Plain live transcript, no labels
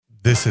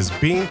This is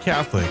Being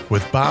Catholic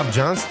with Bob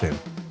Johnston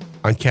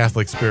on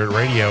Catholic Spirit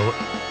Radio.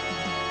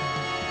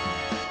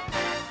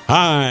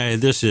 Hi,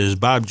 this is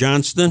Bob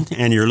Johnston,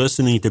 and you're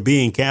listening to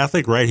Being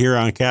Catholic right here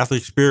on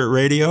Catholic Spirit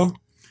Radio,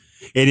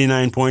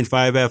 89.5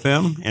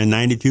 FM and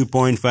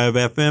 92.5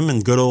 FM in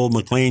good old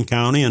McLean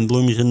County and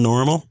Bloomington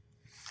Normal,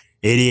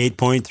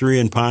 88.3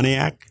 in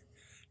Pontiac,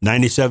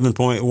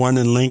 97.1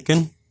 in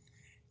Lincoln,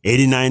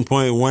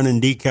 89.1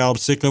 in DeKalb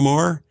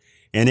Sycamore,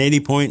 and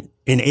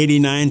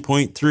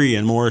 89.3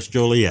 in Morris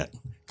Joliet,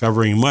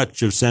 covering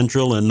much of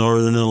central and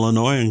northern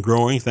Illinois and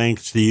growing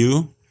thanks to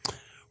you.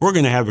 We're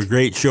going to have a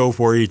great show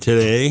for you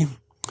today.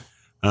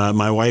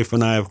 My wife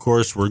and I, of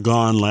course, were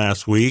gone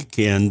last week,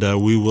 and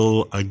we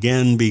will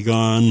again be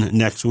gone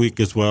next week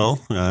as well.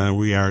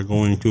 We are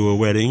going to a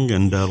wedding,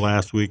 and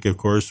last week, of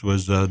course,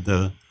 was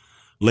the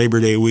Labor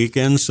Day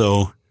weekend,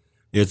 so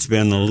it's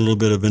been a little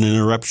bit of an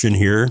interruption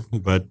here,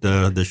 but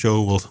the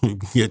show will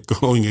get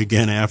going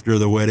again after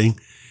the wedding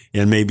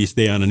and maybe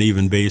stay on an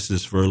even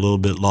basis for a little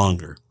bit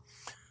longer.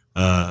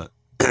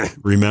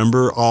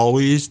 Remember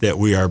always that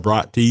we are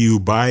brought to you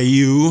by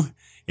you,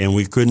 and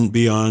we couldn't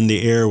be on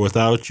the air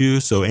without you,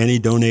 so any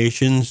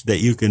donations that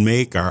you can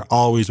make are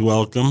always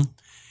welcome.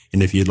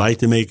 And if you'd like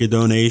to make a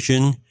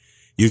donation,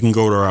 you can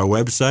go to our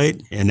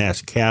website, and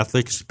that's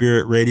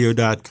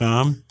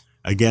CatholicSpiritRadio.com.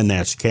 Again,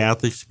 that's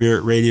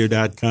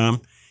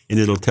CatholicSpiritRadio.com, and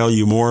it'll tell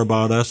you more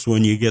about us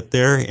when you get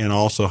there and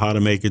also how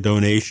to make a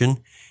donation.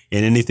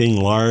 And anything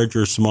large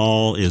or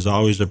small is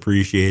always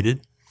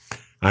appreciated.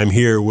 I'm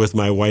here with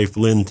my wife,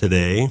 Lynn,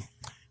 today.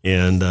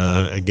 And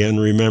again,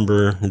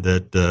 remember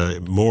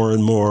that more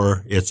and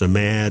more, it's a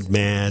mad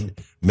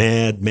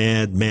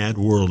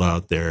world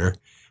out there.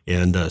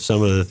 And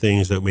some of the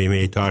things that we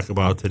may talk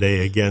about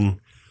today,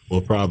 again, will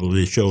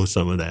probably show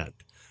some of that.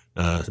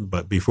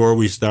 But before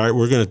we start,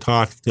 we're going to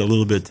talk a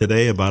little bit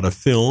today about a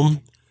film,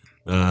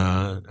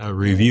 a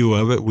review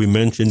of it. We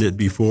mentioned it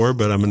before,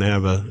 but I'm going to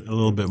have a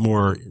little bit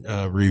more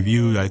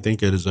review. I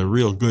think it is a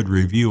real good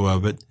review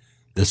of it,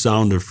 The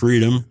Sound of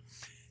Freedom.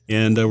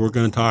 And we're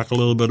going to talk a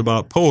little bit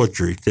about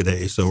poetry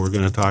today. So we're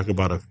going to talk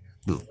about a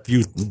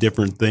few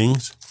different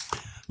things.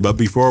 But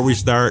before we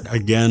start,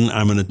 again,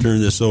 I'm going to turn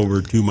this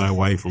over to my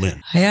wife,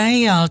 Lynn.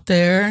 Hi out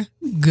there.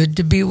 Good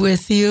to be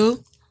with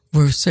you.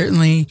 We're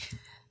certainly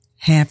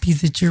happy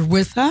that you're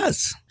with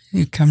us.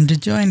 You come to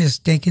join us,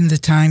 taking the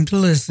time to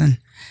listen.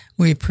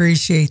 We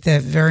appreciate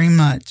that very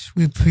much.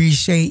 We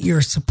appreciate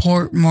your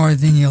support more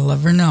than you'll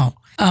ever know.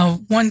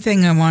 One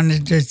thing I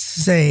wanted to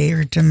say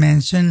or to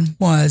mention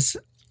was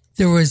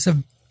there was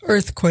an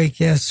earthquake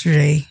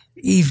yesterday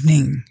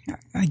evening.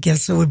 I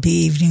guess it would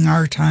be evening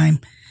our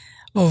time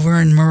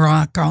over in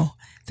Morocco.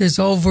 There's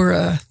over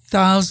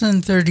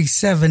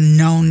 1,037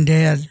 known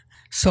dead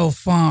so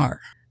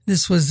far.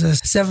 This was a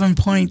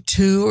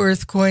 7.2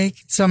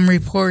 earthquake. Some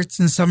reports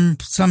and some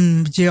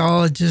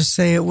geologists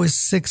say it was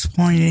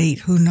 6.8.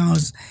 Who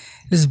knows?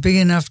 It was big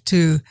enough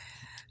to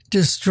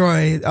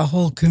destroy a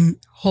whole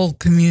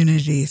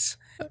communities.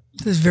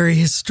 There's very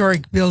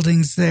historic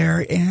buildings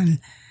there, and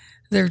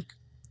they're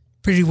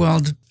pretty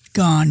well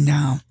gone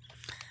now.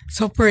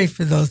 So pray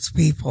for those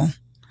people.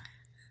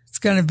 It's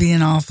going to be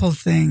an awful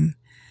thing.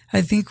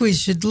 I think we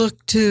should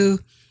look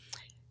to,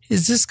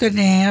 is this going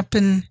to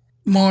happen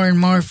more and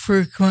more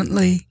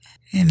frequently?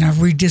 And are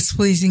we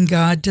displeasing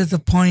God to the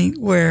point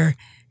where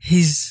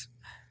he's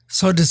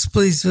so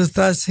displeased with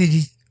us,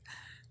 he's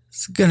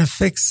going to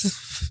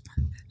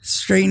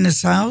straighten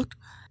us out?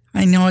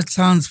 I know it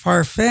sounds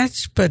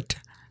far-fetched, but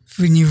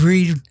when you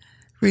read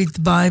the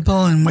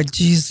Bible and what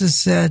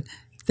Jesus said,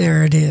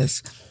 there it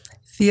is.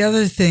 The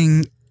other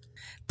thing,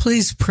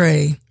 please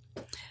pray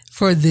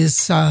for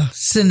this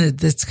synod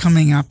that's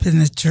coming up in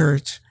the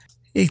church.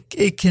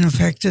 It can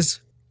affect us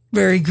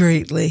very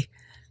greatly.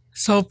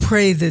 So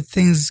pray that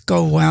things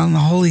go well and the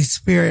Holy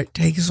Spirit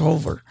takes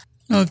over.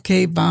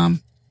 Okay, Bob.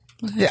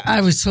 I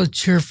was so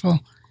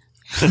cheerful.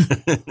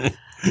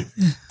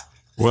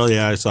 Well,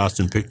 yeah, I saw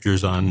some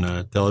pictures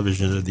on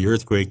television of the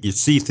earthquake. You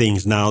see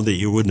things now that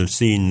you wouldn't have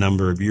seen a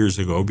number of years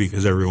ago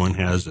because everyone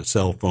has a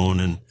cell phone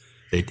and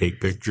they take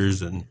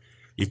pictures, and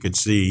you could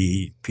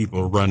see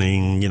people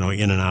running, in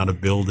and out of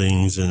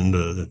buildings, and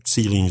the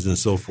ceilings and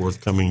so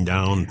forth coming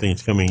down,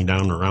 things coming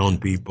down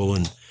around people,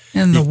 and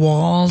the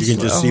walls. You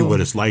can just see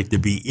what it's like to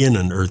be in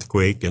an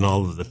earthquake and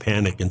all of the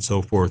panic and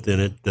so forth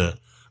in it.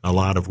 A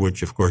lot of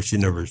which, of course, you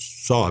never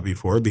saw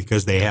before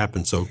because they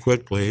happened so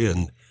quickly,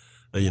 and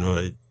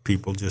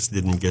people just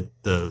didn't get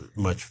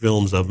much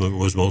films of them. It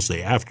was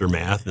mostly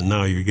aftermath, and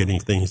now you're getting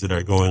things that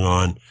are going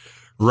on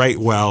right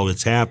while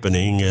it's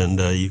happening, and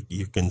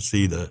you can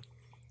see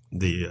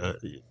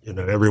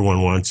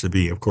everyone wants to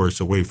be, of course,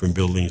 away from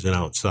buildings and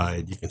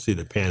outside. You can see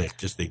the panic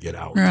just to get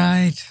out.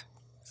 Right.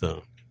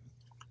 So,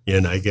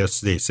 and I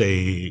guess they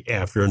say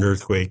after an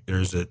earthquake,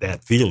 there's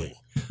that feeling.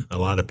 A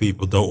lot of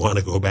people don't want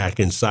to go back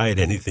inside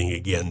anything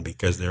again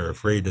because they're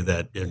afraid of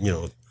that,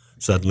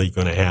 suddenly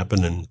going to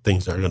happen and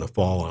things are going to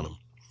fall on them.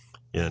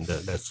 And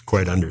that's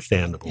quite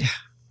understandable. Yeah.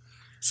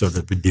 So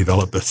to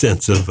develop a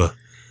sense of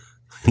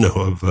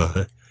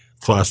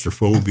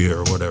claustrophobia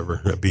or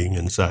whatever being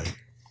inside.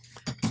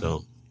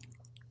 So,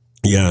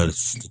 yeah,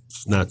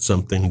 it's not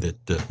something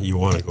that you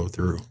want to go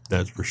through.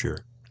 That's for sure.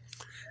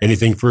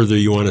 Anything further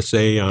you want to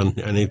say on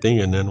anything,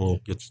 and then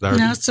we'll get started?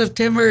 Now,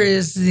 September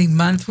is the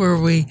month where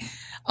we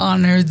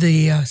honor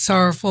the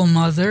sorrowful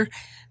mother.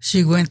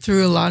 She went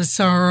through a lot of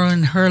sorrow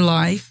in her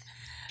life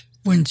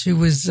when she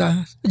was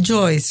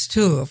joyous,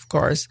 too, of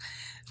course.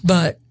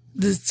 But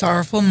the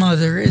sorrowful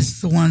mother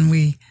is the one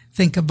we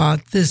think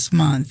about this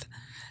month,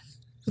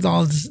 with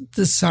all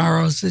the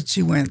sorrows that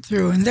she went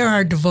through. And there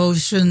are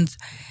devotions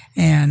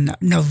and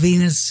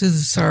novenas to the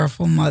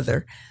sorrowful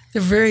mother.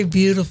 They're very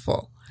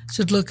beautiful.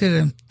 Should look at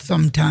them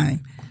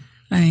sometime.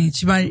 I mean,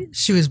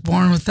 she was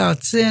born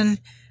without sin,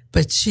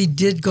 but she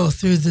did go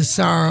through the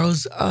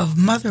sorrows of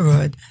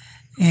motherhood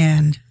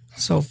and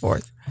so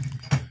forth.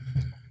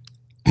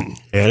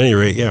 At any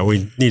rate, yeah,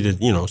 we need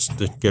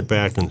to get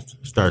back and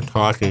start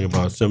talking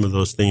about some of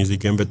those things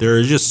again. But there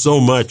is just so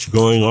much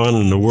going on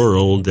in the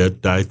world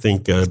that I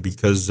think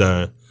because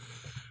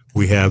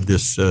we have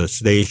this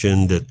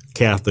station that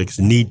Catholics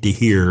need to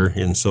hear,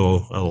 and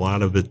so a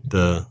lot of it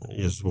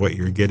is what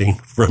you're getting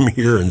from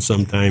here, and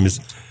sometimes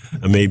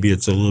maybe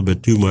it's a little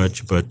bit too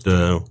much, but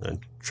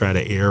try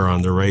to err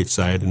on the right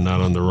side and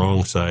not on the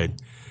wrong side,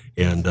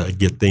 and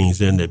get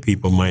things in that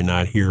people might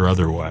not hear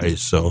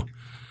otherwise. So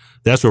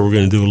that's what we're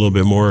going to do a little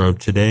bit more of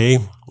today.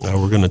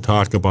 We're going to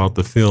talk about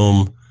the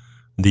film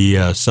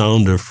The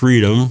Sound of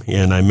Freedom,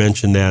 and I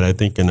mentioned that, I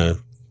think, in a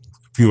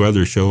few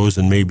other shows,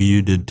 and maybe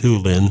you did too,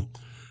 Lynn.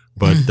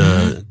 But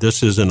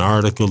this is an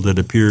article that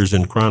appears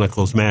in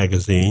Chronicles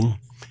magazine,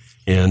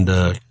 and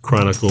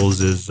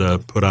Chronicles is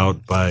put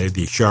out by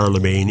the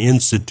Charlemagne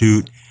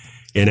Institute,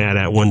 and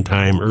at one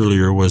time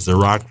earlier was the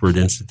Rockford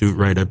Institute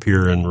right up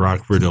here in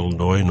Rockford,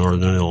 Illinois,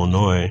 northern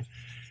Illinois.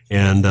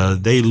 And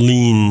they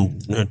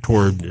lean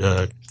toward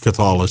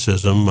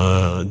Catholicism.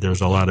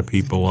 There's a lot of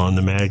people on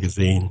the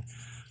magazine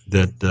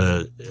that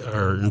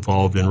are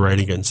involved in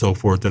writing it and so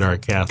forth that are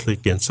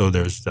Catholic, and so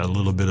there's a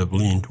little bit of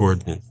lean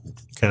toward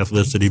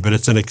Catholicity, but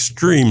it's an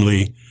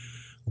extremely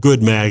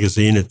good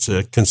magazine. It's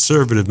a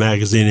conservative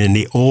magazine in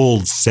the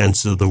old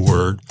sense of the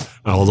word,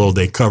 although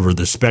they cover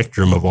the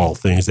spectrum of all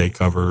things. They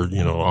cover,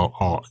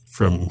 all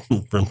from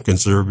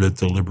conservative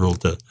to liberal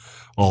to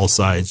all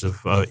sides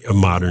of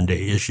modern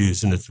day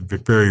issues, and it's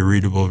very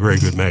readable, very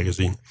good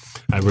magazine.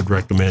 I would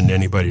recommend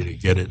anybody to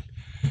get it.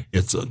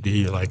 It's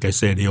like I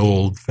say, the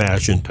old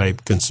fashioned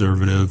type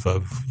conservative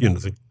of,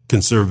 the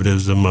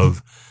conservatism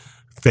of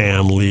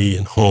family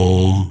and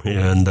home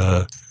and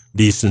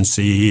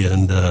decency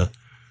and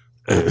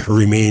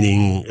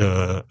remaining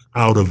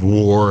out of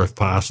war if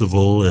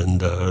possible,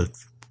 and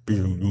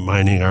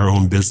minding our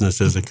own business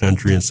as a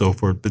country and so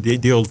forth. But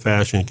the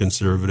old-fashioned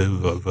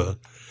conservative of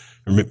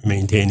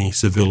maintaining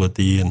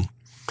civility and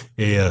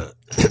a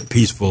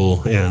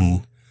peaceful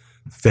and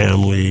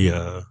family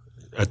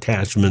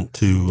attachment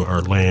to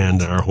our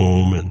land, our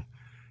home,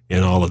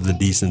 and all of the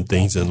decent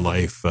things in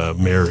life,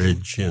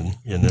 marriage and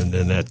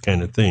that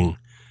kind of thing.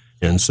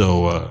 And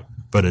so,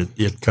 but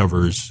it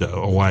covers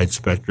a wide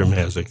spectrum,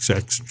 has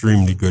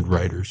extremely good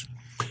writers.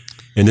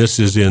 And this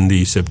is in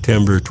the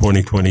September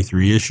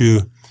 2023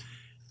 issue.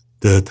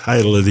 The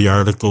title of the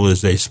article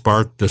is A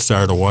Spark to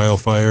Start a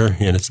Wildfire,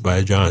 and it's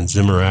by John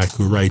Zimmerack,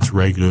 who writes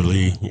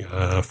regularly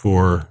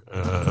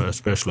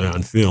especially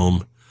on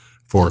film,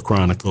 for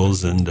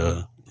Chronicles, and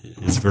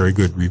it's a very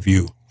good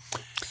review.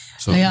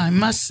 So, yeah, I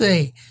must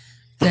say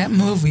that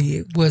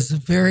movie was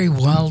very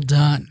well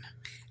done,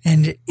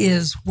 and it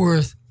is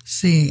worth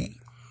seeing.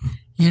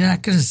 You're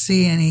not going to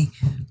see any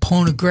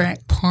pornographic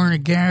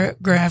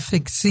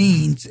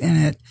scenes in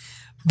it,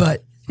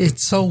 but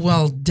it's so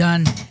well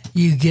done,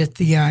 you get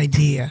the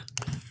idea.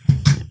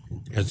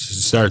 It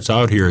starts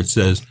out here, it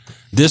says,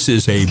 "This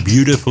is a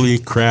beautifully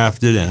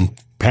crafted and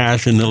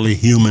passionately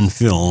human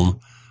film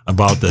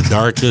about the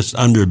darkest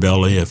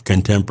underbelly of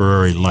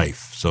contemporary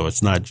life." So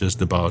it's not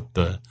just about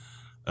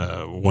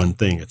one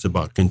thing. It's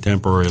about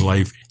contemporary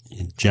life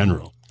in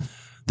general.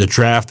 The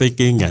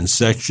trafficking and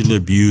sexual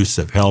abuse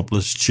of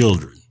helpless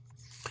children.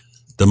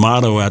 The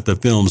motto at the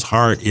film's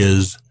heart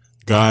is,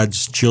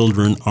 "God's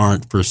children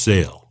aren't for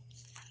sale."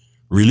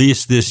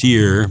 Released this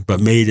year, but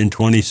made in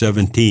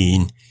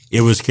 2017,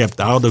 it was kept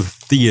out of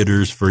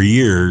theaters for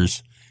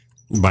years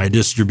by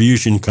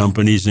distribution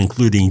companies,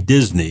 including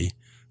Disney,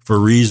 for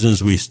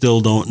reasons we still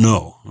don't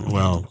know.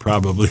 Well,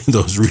 probably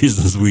those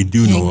reasons we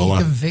do know a lot.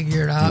 You can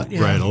figure it out.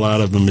 Yeah. Right. A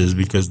lot of them is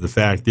because the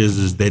fact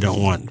is they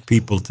don't want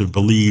people to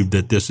believe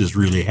that this is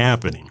really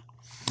happening.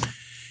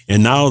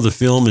 And now the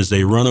film is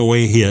a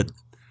runaway hit,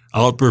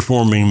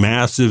 outperforming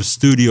massive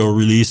studio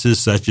releases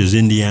such as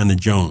Indiana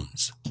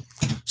Jones.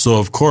 So,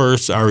 of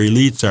course, our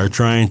elites are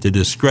trying to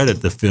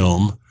discredit the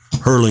film,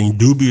 hurling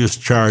dubious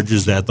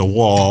charges at the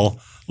wall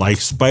like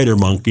spider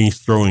monkeys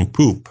throwing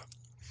poop.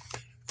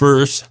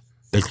 First,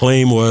 the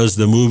claim was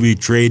the movie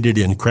traded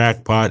in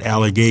crackpot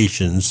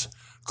allegations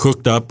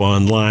cooked up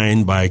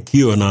online by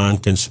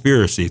QAnon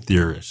conspiracy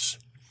theorists.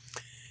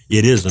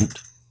 It isn't.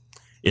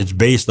 It's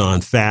based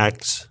on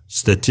facts,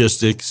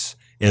 statistics,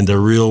 and the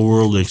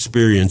real-world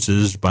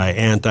experiences by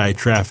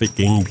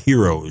anti-trafficking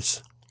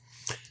heroes.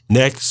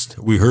 Next,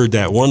 we heard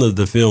that one of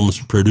the film's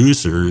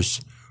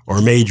producers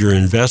or major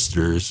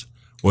investors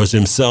was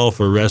himself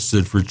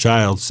arrested for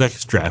child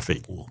sex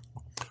trafficking.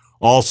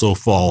 Also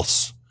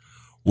false.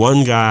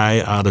 One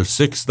guy out of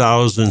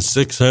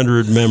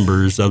 6,600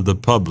 members of the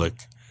public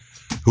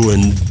who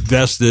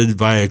invested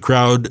via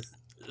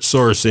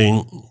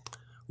crowdsourcing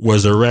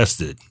was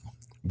arrested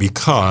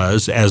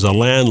because, as a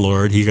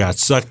landlord, he got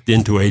sucked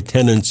into a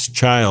tenant's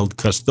child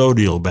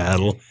custodial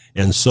battle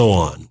and so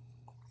on.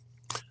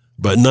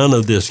 But none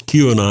of this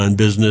QAnon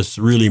business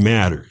really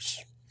matters.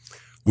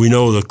 We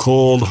know the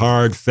cold,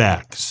 hard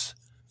facts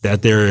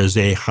that there is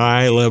a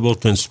high-level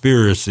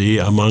conspiracy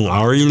among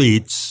our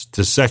elites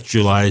to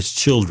sexualize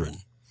children,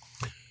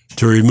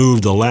 to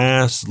remove the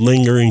last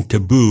lingering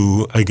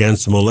taboo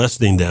against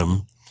molesting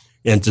them,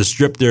 and to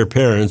strip their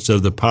parents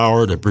of the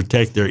power to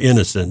protect their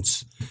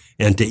innocence,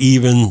 and to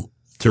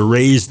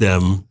raise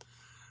them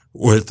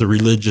with the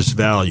religious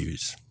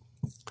values.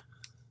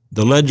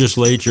 The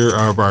legislature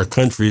of our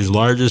country's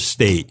largest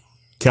state,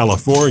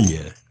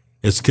 California,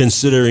 is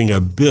considering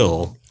a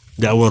bill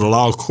that would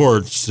allow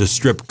courts to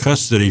strip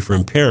custody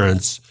from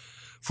parents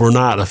for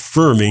not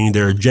affirming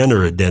their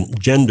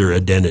gender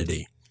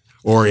identity,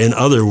 or in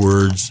other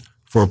words,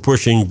 for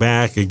pushing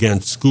back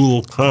against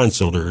school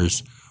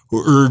counselors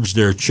who urge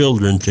their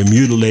children to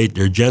mutilate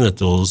their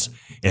genitals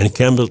and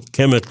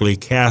chemically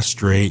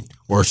castrate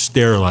or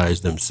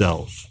sterilize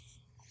themselves.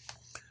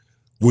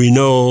 We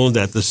know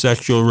that the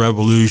sexual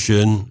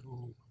revolution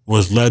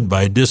was led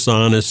by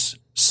dishonest,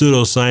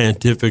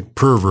 pseudoscientific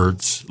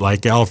perverts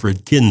like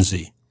Alfred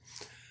Kinsey,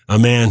 a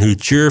man who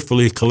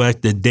cheerfully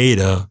collected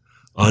data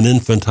on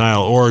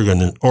infantile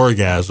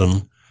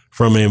orgasm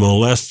from a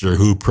molester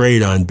who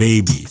preyed on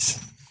babies.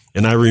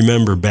 And I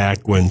remember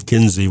back when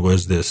Kinsey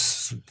was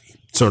this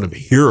sort of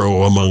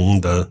hero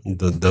among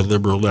the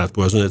liberal left,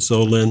 wasn't it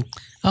so, Lynn?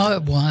 Oh,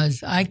 it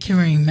was. I can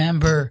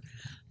remember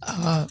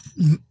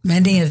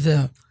many of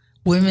the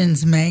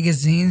women's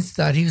magazines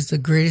thought he was the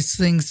greatest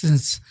thing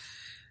since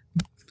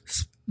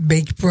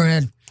baked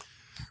bread.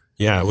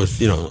 Yeah, it was,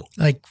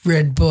 like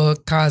Red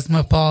Book,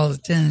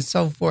 Cosmopolitan, and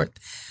so forth.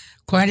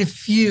 Quite a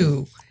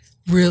few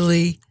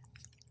really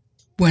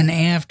went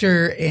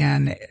after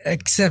and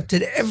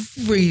accepted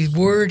every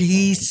word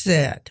he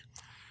said.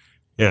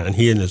 Yeah, and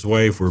he and his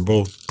wife were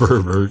both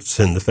perverts,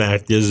 and the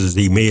fact is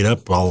he made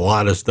up a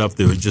lot of stuff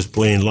that was just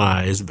plain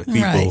lies, but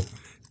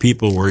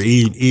people were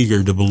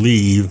eager to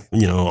believe,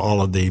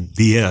 all of the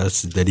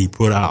BS that he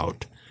put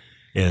out.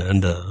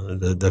 And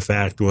the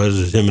fact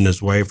was him and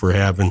his wife were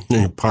having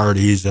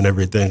parties and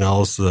everything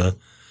else with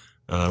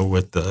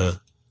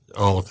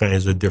all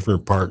kinds of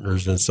different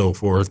partners and so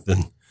forth,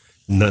 and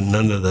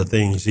none of the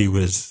things he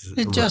was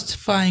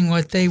justifying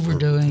what they were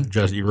doing.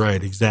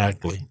 Right,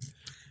 exactly.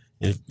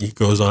 It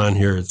goes on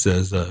here. It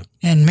says,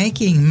 and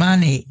making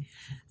money.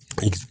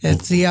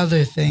 That's the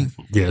other thing.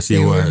 Yes,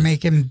 they were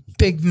making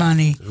big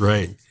money.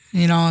 Right.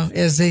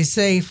 As they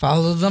say,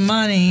 follow the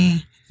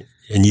money.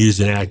 And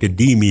using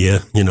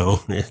academia,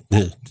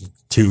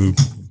 to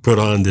put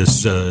on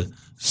this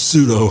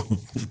pseudo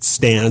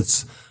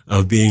stance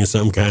of being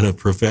some kind of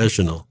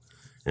professional,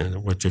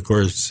 and which, of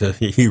course,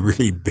 he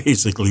really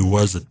basically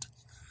wasn't.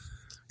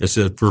 It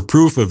said, for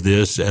proof of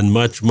this and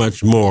much,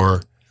 much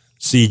more,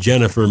 see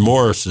Jennifer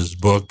Morris's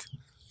book,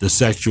 The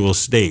Sexual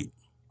State.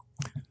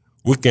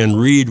 We can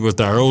read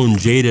with our own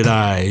jaded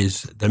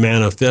eyes the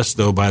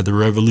manifesto by the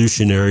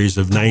revolutionaries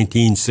of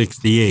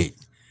 1968.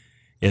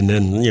 And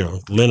then,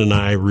 Lynn and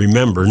I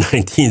remember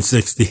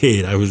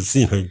 1968. I was,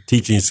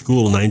 teaching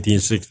school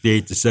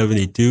 1968 to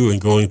 72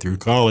 and going through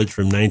college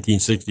from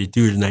 1962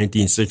 to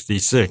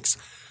 1966.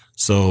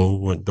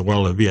 So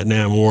while the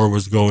Vietnam War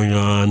was going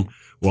on,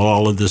 while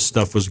all of this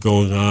stuff was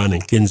going on,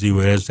 and Kinsey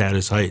was at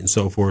his height and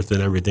so forth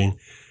and everything,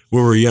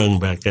 we were young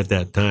back at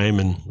that time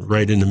and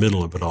right in the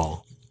middle of it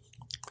all.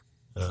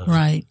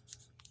 Right.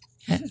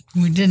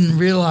 We didn't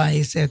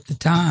realize at the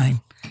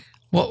time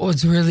what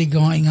was really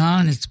going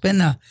on. It's been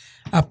a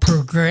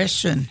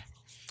progression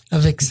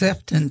of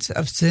acceptance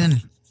of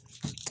sin.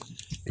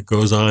 It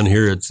goes on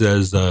here. It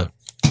says,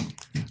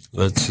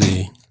 let's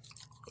see.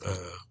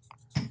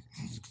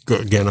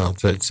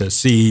 It says,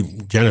 see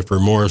Jennifer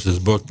Morris's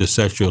book, The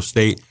Sexual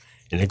State.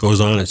 And it goes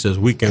on. It says,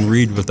 we can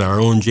read with our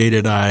own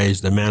jaded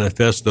eyes the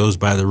manifestos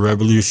by the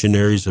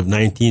revolutionaries of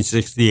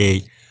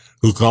 1968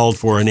 who called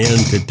for an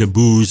end to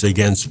taboos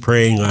against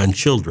preying on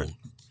children.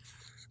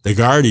 The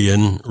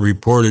Guardian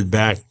reported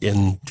back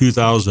in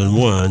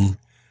 2001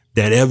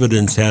 that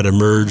evidence had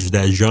emerged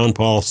that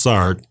Jean-Paul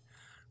Sartre,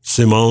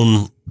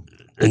 Simone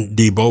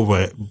de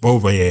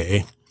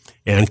Beauvoir,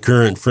 and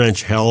current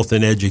French health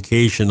and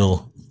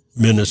educational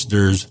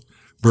ministers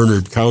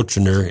Bernard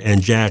Kouchner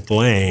and Jack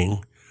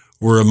Lang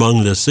were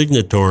among the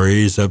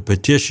signatories of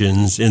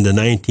petitions in the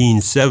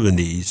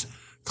 1970s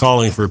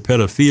calling for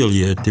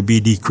pedophilia to be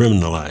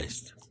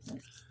decriminalized.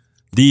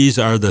 These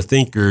are the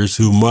thinkers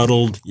whose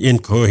muddled,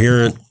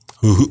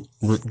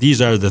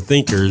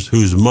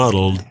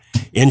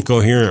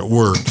 incoherent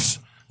works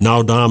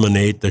now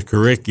dominate the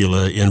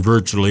curricula in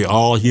virtually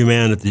all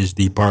humanities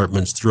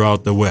departments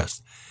throughout the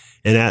West.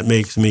 And that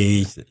makes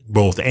me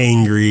both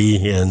angry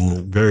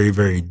and very,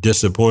 very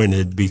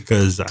disappointed,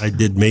 because I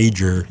did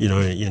major,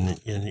 in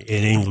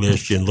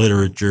English and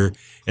literature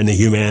and the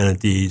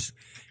humanities.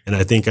 And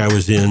I think I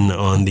was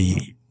on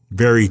the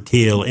very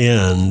tail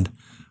end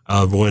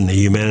of when the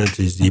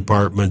humanities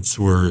departments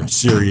were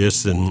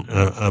serious and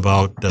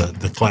about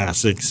the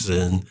classics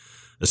and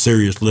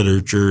serious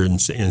literature and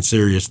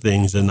serious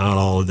things, and not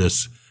all of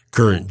this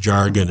current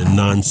jargon and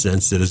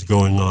nonsense that is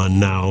going on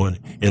now,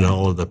 and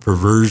all of the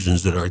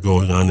perversions that are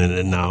going on in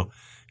it now.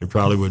 It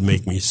probably would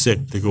make me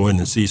sick to go in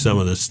and see some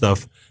of the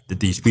stuff that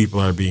these people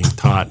are being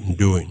taught and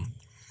doing.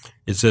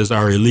 It says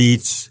our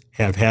elites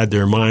have had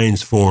their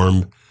minds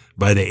formed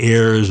by the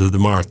heirs of the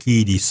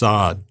Marquis de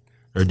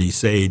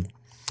Sade,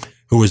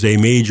 who was a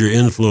major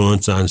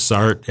influence on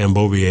Sartre and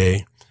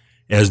Beauvoir,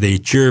 as they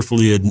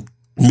cheerfully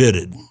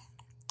admitted.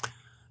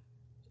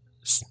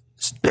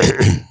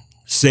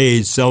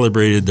 Sade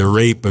celebrated the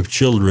rape of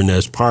children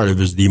as part of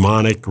his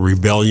demonic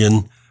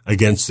rebellion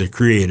against the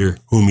Creator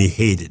whom he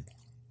hated.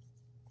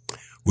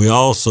 We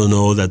also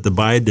know that the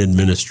Biden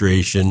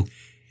administration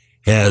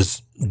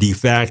has de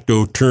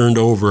facto turned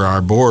over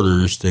our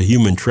borders to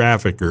human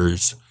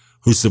traffickers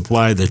who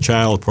supply the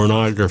child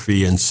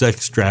pornography and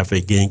sex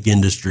trafficking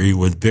industry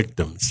with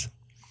victims.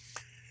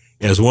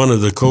 As one of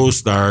the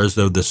co-stars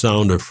of The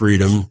Sound of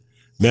Freedom,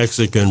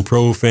 Mexican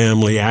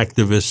pro-family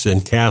activist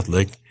and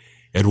Catholic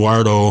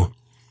Eduardo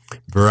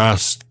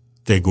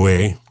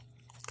Verástegui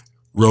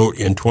wrote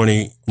in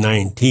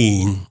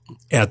 2019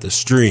 at the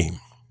Stream,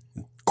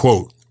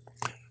 quote,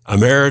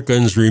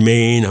 Americans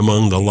remain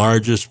among the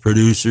largest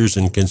producers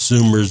and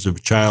consumers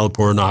of child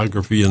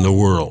pornography in the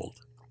world,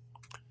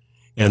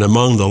 and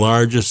among the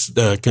largest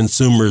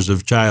consumers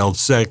of child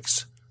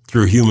sex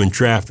through human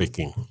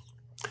trafficking.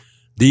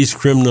 These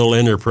criminal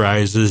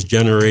enterprises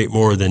generate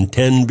more than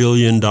 $10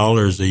 billion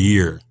a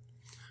year,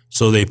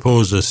 so they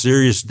pose a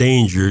serious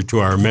danger to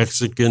our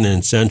Mexican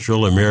and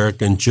Central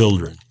American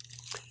children.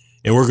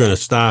 And we're going to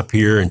stop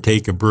here and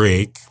take a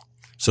break.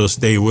 So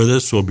stay with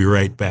us. We'll be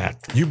right back.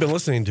 You've been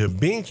listening to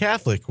Being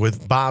Catholic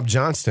with Bob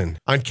Johnston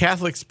on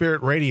Catholic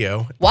Spirit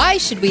Radio. Why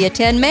should we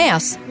attend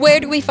Mass?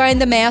 Where do we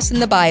find the Mass in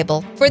the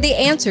Bible? For the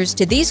answers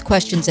to these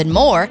questions and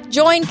more,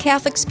 join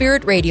Catholic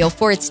Spirit Radio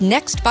for its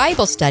next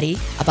Bible study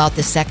about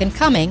the Second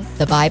Coming,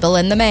 the Bible,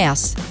 and the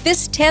Mass.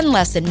 This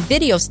 10-lesson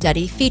video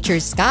study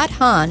features Scott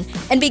Hahn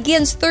and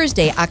begins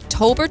Thursday,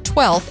 October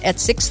 12th at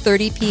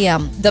 6:30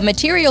 p.m. The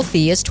material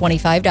fee is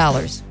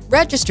 $25.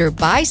 Register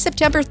by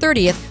September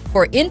 30th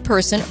for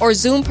in-person or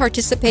Zoom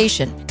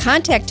participation.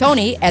 Contact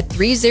Tony at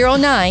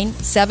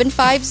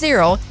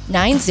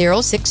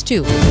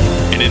 309-750-9062.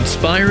 An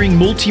inspiring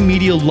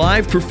multimedia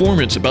live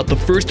performance about the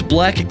first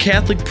Black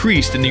Catholic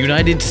priest in the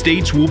United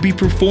States will be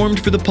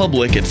performed for the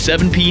public at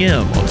 7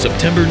 p.m. on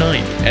September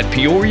 9th at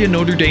Peoria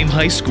Notre Dame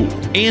High School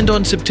and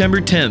on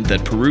September 10th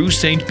at Peru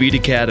St. Bede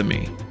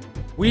Academy.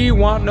 We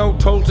want no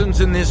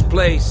Toltons in this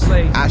place.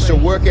 I shall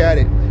work at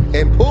it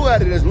and pull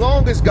at it as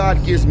long as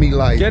God gives me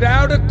life. Get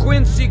out of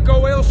Quincy,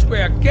 go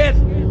elsewhere. Get.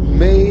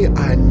 May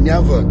I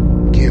never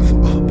give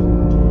up.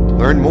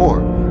 Learn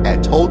more at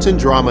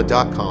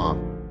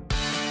ToltonDrama.com.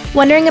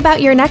 Wondering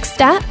about your next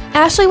step?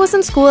 Ashley was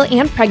in school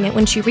and pregnant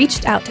when she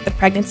reached out to the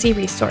Pregnancy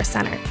Resource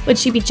Center. Would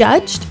she be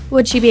judged?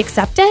 Would she be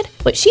accepted?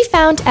 What she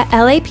found at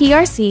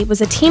LAPRC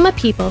was a team of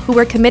people who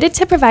were committed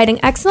to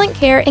providing excellent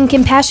care and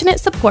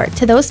compassionate support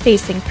to those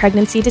facing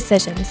pregnancy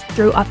decisions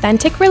through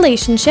authentic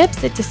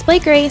relationships that display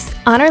grace,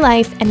 honor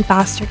life, and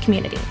foster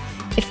community.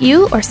 If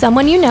you or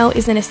someone you know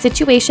is in a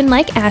situation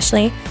like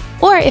Ashley,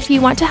 or if you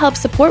want to help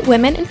support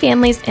women and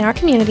families in our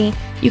community,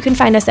 you can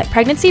find us at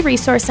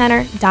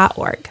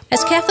pregnancyresourcecenter.org.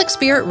 Has Catholic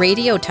Spirit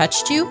Radio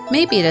touched you?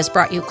 Maybe it has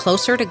brought you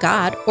closer to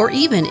God or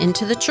even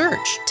into the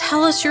church.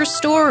 Tell us your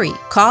story.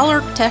 Call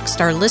or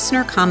text our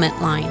listener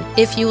comment line.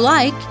 If you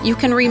like, you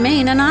can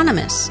remain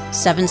anonymous.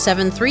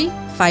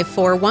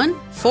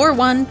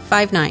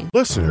 773-541-4159.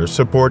 Listeners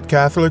support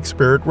Catholic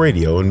Spirit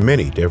Radio in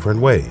many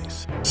different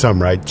ways. Some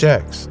write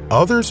checks,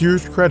 others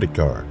use credit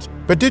cards.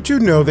 But did you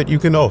know that you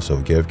can also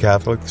give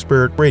Catholic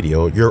Spirit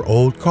Radio your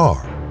old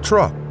car,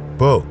 truck,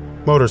 boat,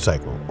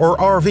 motorcycle, or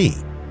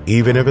RV,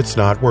 even if it's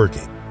not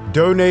working?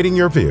 Donating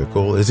your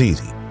vehicle is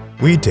easy.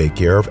 We take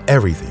care of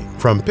everything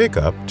from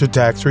pickup to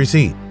tax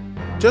receipt.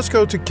 Just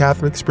go to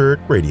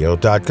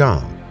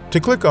CatholicSpiritRadio.com to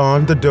click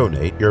on the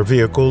Donate Your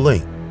Vehicle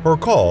link or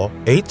call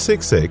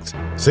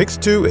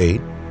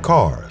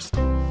 866-628-CARS.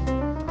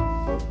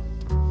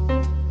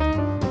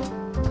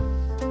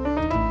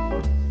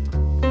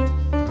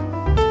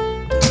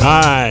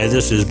 Hi,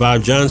 this is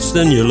Bob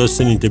Johnston. You're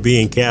listening to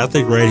Being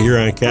Catholic right here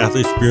on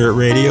Catholic Spirit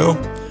Radio.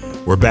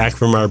 We're back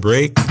from our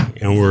break,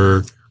 and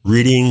we're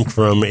reading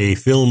from a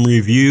film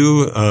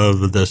review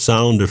of The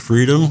Sound of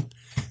Freedom.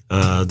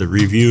 The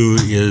review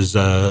is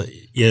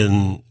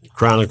in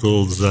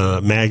Chronicles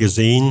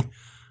magazine,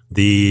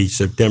 the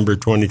September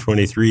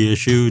 2023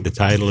 issue. The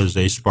title is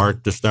A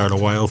Spark to Start a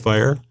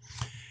Wildfire.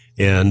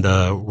 And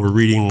we're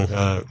reading,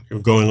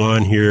 going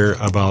on here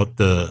about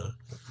the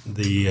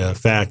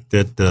fact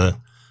that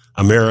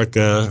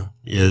America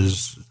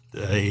is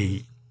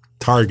a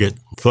target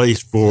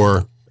place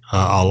for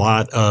a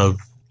lot of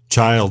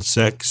child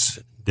sex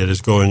that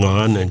is going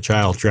on and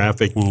child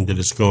trafficking that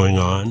is going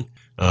on.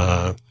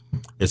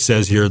 It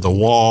says here, the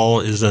wall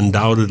is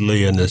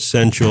undoubtedly an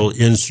essential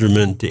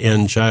instrument to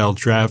end child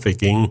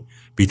trafficking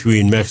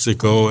between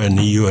Mexico and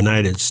the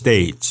United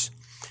States.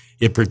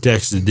 It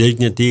protects the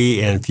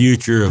dignity and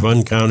future of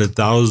uncounted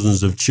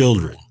thousands of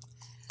children.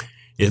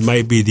 It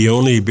might be the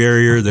only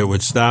barrier that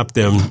would stop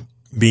them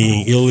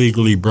being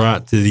illegally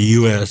brought to the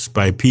U.S.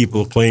 by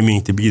people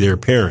claiming to be their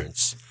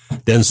parents,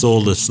 then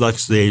sold as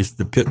sex slaves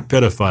to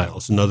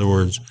pedophiles. In other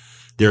words,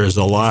 there is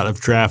a lot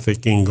of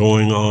trafficking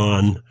going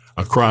on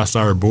across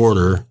our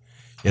border,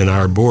 and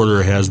our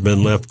border has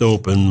been left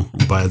open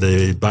by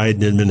the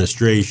Biden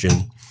administration.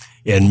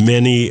 And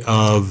many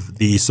of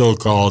the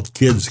so-called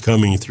kids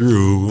coming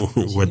through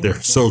with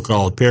their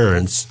so-called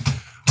parents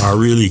are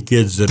really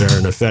kids that are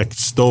in effect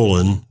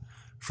stolen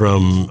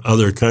from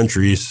other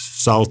countries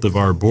south of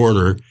our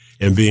border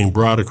and being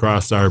brought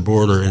across our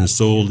border and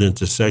sold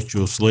into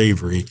sexual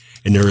slavery.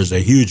 And there is a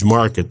huge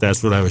market,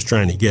 that's what I was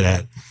trying to get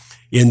at,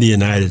 in the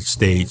United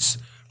States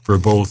for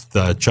both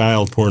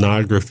child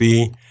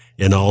pornography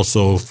and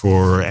also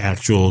for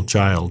actual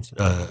child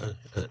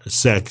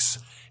sex,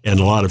 and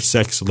a lot of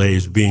sex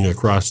slaves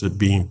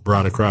being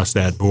brought across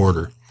that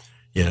border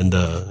and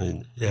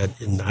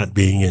not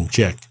being in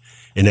check.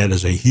 And that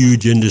is a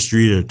huge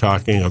industry. They're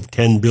talking of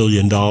 $10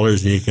 billion,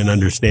 and you can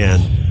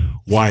understand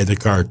why the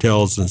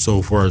cartels and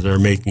so forth are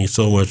making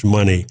so much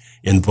money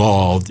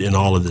involved in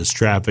all of this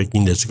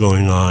trafficking that's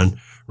going on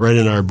right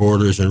in our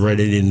borders and right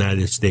in the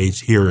United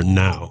States here and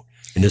now.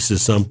 And this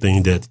is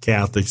something that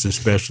Catholics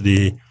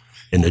especially,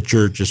 and the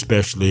church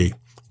especially,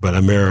 but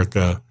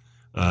America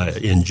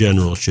in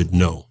general should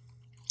know.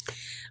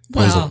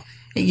 Well,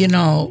 you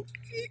know,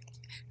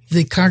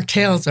 the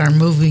cartels are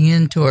moving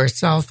into our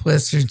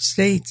southwestern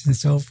states and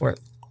so forth.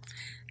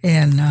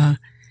 And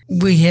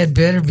we had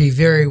better be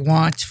very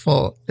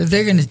watchful.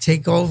 They're going to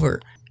take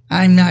over.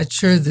 I'm not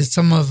sure that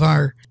some of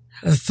our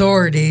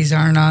authorities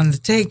aren't on the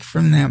take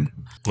from them.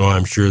 Well,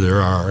 I'm sure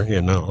there are.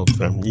 You know,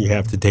 you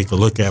have to take a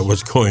look at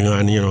what's going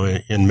on. You know,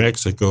 in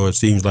Mexico, it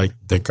seems like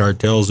the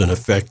cartels, in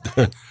effect,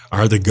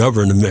 are the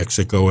government of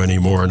Mexico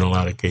anymore in a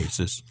lot of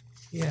cases.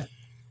 Yeah.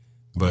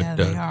 But yeah,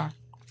 they are.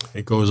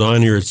 It goes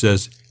on here. It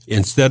says,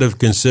 instead of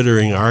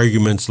considering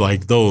arguments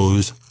like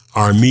those,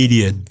 our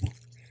media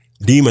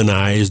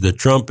demonized the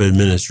Trump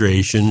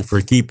administration for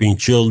keeping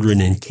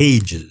children in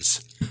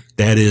cages,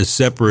 that is,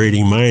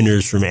 separating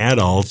minors from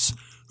adults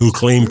who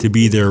claim to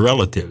be their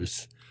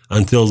relatives,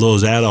 until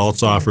those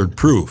adults offered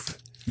proof.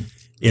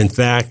 In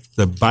fact,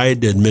 the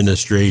Biden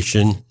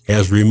administration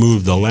has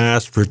removed the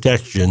last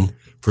protection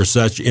for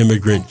such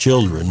immigrant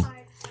children,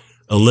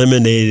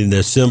 eliminating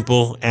the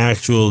simple,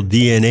 actual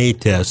DNA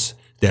tests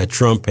that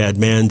Trump had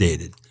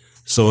mandated.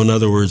 So, in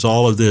other words,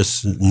 all of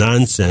this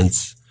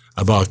nonsense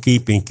about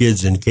keeping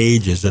kids in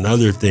cages and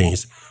other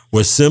things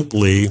was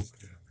simply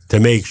to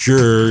make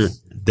sure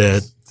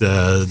that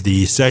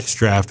the sex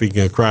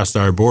trafficking across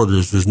our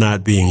borders was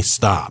not being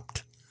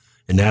stopped.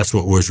 And that's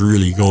what was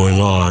really going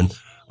on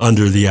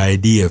under the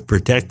idea of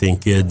protecting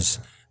kids.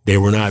 They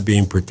were not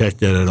being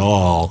protected at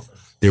all.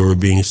 They were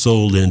being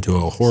sold into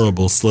a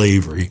horrible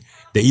slavery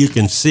that you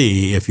can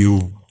see if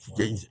you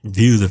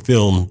view the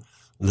film,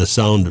 The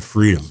Sound of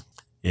Freedom.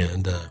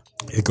 And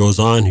it goes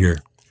on here.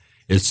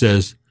 It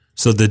says,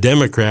 so the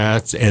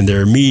Democrats and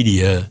their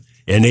media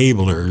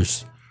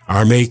enablers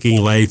are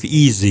making life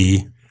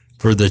easy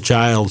for the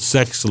child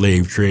sex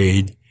slave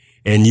trade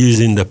and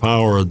using the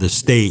power of the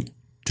state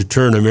to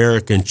turn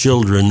American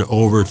children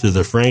over to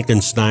the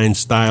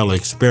Frankenstein-style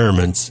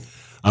experiments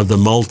of the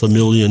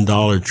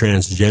multi-million-dollar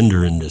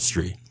transgender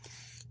industry.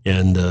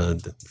 And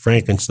the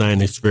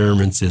Frankenstein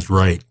experiments is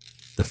right.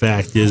 The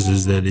fact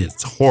is that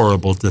it's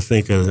horrible to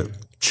think of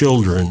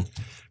children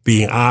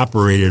being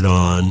operated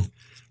on,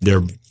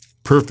 their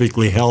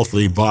perfectly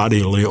healthy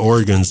bodily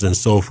organs and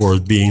so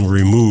forth being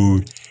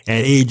removed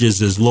at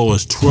ages as low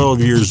as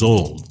 12 years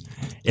old,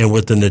 and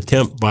with an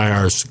attempt by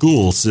our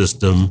school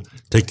system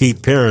to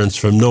keep parents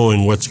from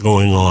knowing what's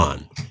going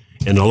on.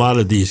 And a lot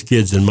of these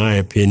kids, in my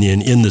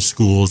opinion, in the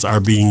schools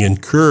are being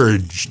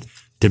encouraged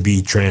to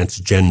be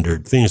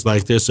transgendered. Things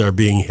like this are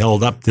being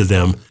held up to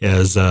them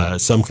as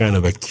some kind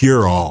of a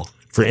cure-all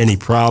for any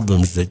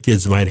problems that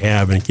kids might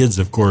have. And kids,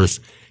 of course,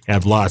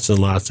 have lots and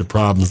lots of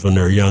problems when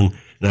they're young.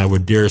 And I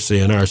would dare say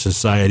in our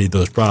society,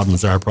 those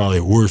problems are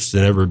probably worse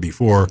than ever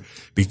before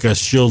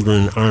because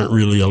children aren't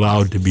really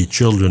allowed to be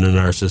children in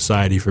our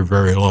society for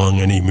very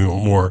long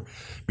anymore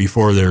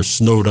before they're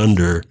snowed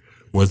under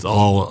with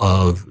all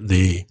of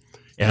the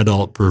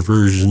adult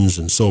perversions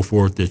and so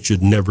forth that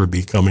should never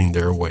be coming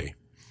their way.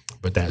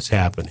 But that's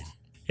happening.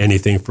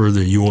 Anything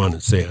further you want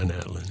to say on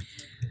that, Lynn?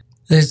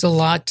 There's a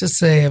lot to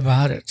say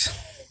about it,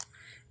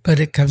 but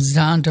it comes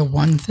down to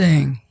one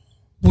thing.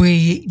 What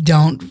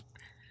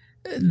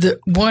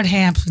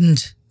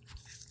happened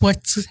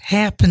what's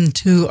happened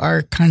to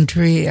our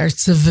country, our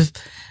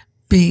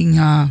being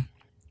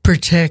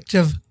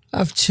protective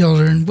of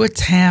children,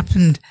 what's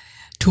happened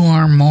to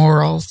our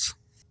morals,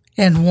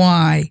 and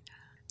why.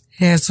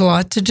 It has a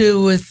lot to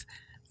do with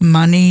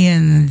money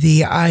and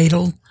the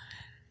idol,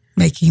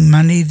 making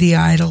money the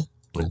idol.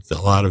 It's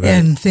a lot of it.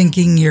 And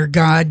thinking you're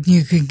God,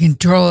 you can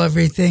control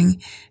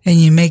everything, and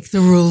you make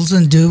the rules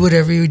and do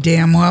whatever you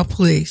damn well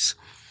please.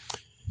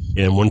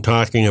 And when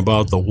talking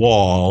about the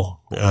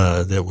wall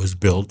that was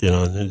built,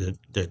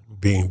 that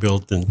being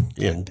built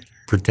and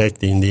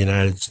protecting the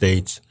United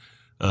States,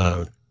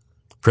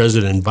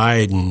 President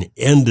Biden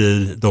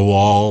ended the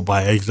wall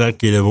by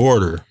executive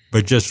order.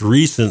 But just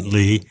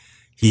recently,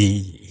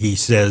 he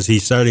says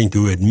he's starting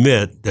to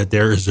admit that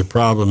there is a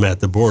problem at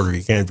the border.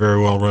 You can't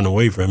very well run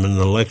away from it, and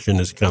an election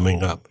is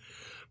coming up.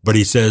 But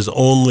he says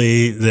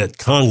only that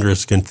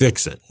Congress can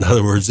fix it. In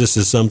other words, this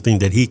is something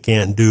that he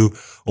can't do.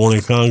 Only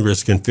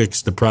Congress can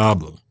fix the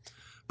problem.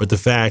 But the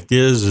fact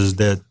is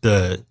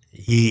that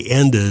he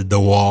ended the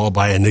wall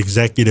by an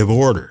executive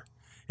order.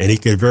 And he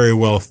could very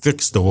well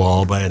fix the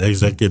wall by an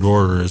executive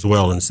order as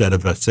well, instead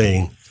of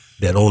saying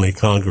that only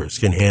Congress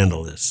can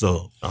handle this.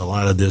 So a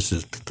lot of this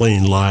is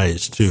plain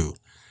lies, too.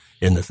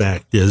 And the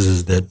fact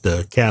is that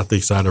the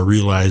Catholics ought to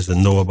realize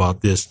and know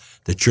about this.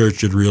 The church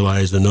should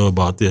realize and know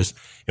about this.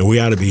 And we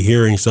ought to be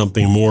hearing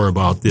something more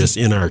about this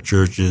in our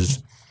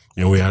churches.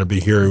 And we ought to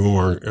be hearing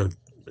more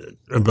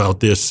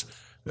about this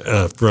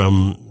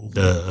from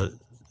the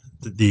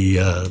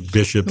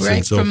bishops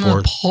and so forth. Right,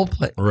 from the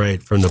pulpit.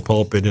 Right, from the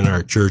pulpit in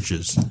our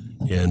churches.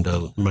 And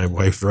my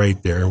wife's right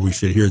there. We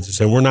should hear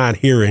this. And we're not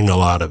hearing a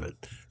lot of it.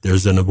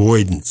 There's an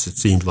avoidance, it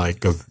seems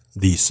like, of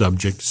these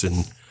subjects.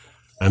 And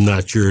I'm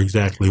not sure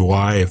exactly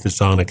why, if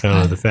it's on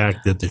account of the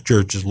fact that the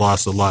church has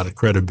lost a lot of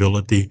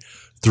credibility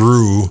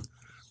through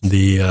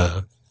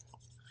the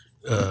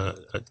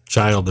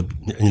child,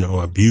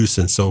 abuse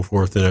and so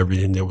forth, and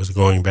everything that was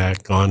going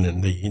back on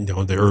in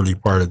the early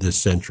part of this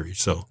century.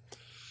 So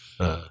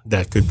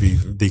that could be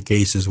the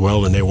case as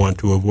well, and they want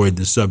to avoid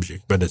the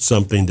subject. But it's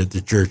something that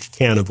the church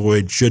can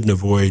avoid, shouldn't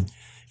avoid,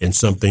 and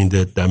something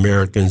that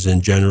Americans in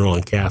general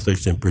and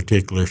Catholics in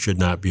particular should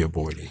not be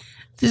avoiding.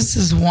 This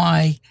is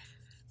why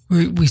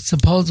we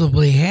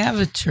supposedly have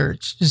a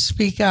church, to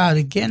speak out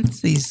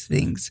against these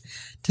things,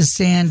 to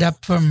stand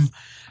up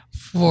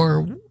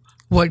for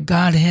what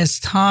God has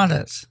taught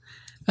us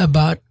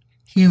about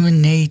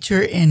human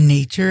nature and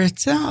nature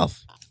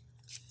itself.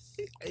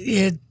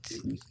 You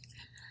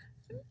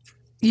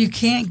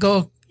can't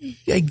go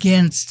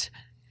against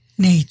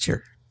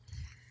nature.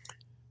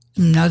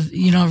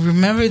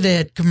 Remember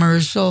that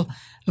commercial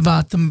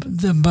about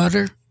the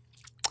butter?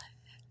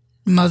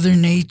 Mother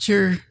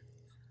Nature.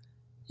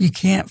 You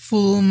can't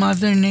fool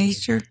Mother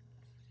Nature.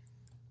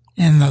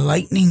 And the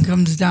lightning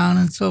comes down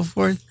and so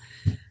forth.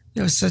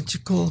 It was such a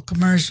cool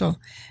commercial.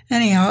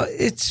 Anyhow,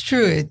 it's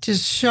true. It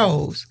just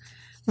shows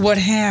what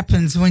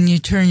happens when you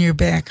turn your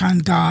back on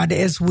God,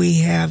 as we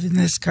have in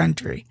this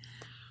country.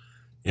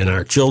 And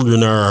our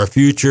children are our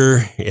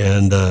future,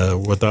 and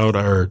without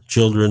our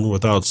children,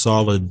 without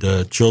solid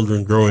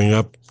children growing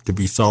up to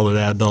be solid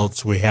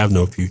adults, we have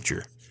no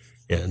future.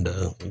 And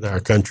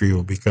our country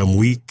will become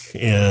weak,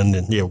 and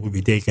will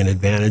be taken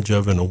advantage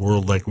of in a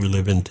world like we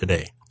live in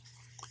today.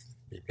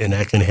 And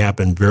that can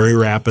happen very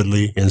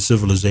rapidly, and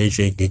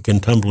civilization can come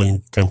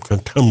tumbling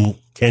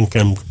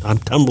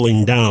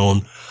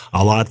down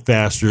a lot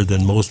faster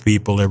than most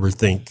people ever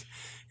think.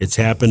 It's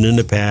happened in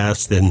the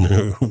past,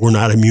 and we're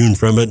not immune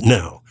from it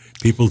now.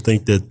 People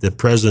think that the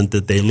present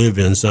that they live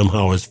in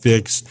somehow is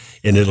fixed,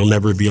 and it'll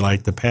never be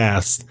like the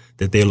past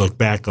that they look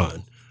back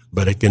on.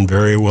 But it can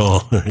very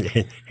well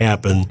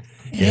happen.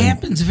 It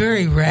happens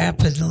very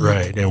rapidly.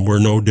 Right, and we're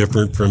no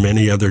different from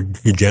any other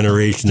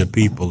generation of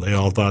people. They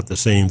all thought the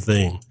same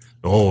thing.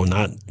 Oh,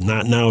 not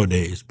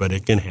nowadays, but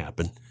it can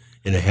happen,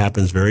 and it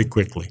happens very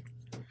quickly.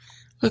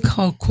 Look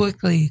how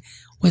quickly,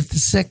 with the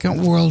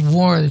Second World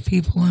War, the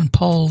people in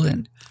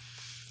Poland,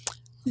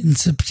 in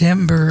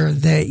September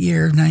of that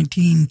year,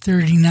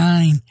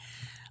 1939,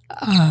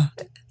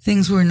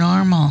 things were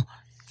normal.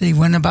 They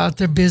went about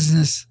their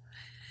business,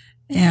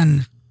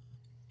 and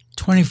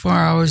 24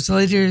 hours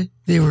later,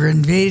 they were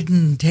invaded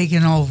and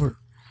taken over.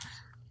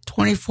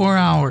 24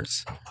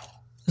 hours.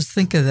 Let's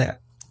think of that.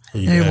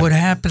 Exactly. And it would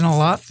happen a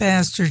lot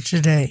faster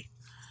today.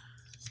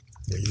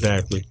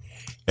 Exactly.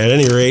 At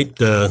any rate,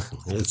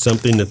 it's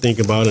something to think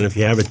about, and if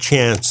you have a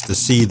chance to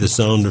see The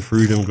Sound of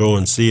Freedom, go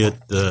and see it.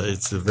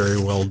 It's a very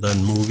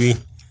well-done movie,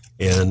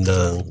 and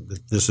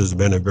this has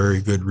been a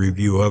very good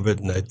review of it,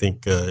 and I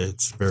think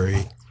it's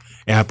very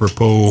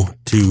apropos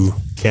to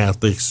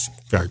Catholics,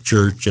 our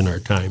church, and our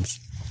times.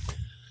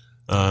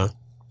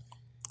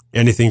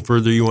 Anything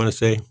further you want to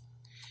say?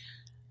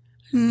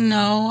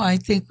 No, I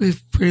think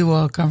we've pretty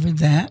well covered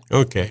that.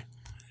 Okay.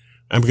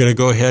 I'm going to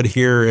go ahead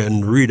here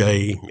and read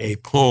a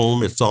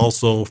poem. It's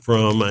also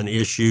from an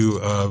issue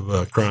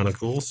of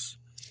Chronicles,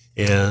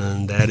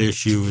 and that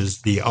issue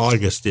is the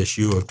August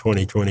issue of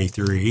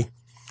 2023.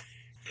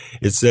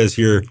 It says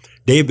here,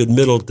 David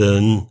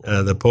Middleton,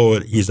 the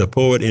poet, he's a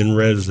poet in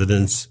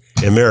residence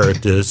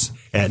Emeritus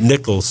at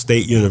Nichols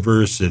State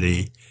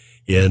University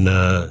in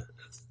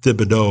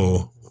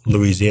Thibodaux,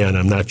 Louisiana.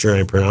 I'm not sure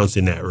I'm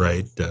pronouncing that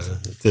right.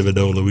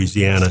 Thibodaux,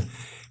 Louisiana.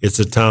 It's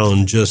a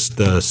town just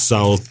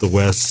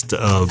southwest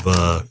of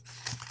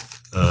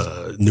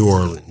New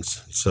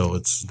Orleans. So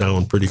it's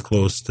down pretty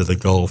close to the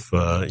Gulf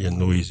in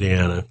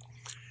Louisiana.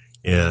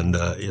 And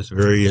it's a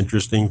very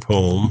interesting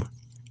poem.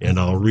 And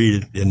I'll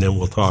read it, and then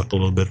we'll talk a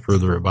little bit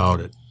further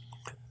about it.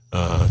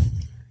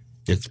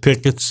 It's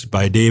Pickets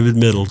by David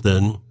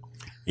Middleton,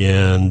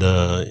 and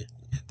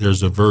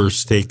there's a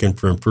verse taken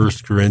from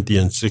 1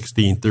 Corinthians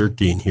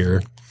 16:13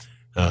 here.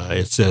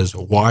 It says,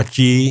 "Watch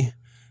ye,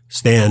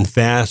 stand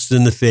fast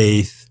in the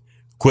faith,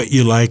 quit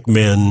you like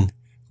men,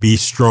 be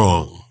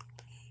strong."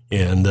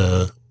 And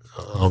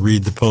I'll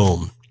read the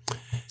poem.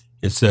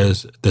 It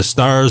says, "The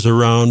stars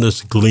around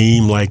us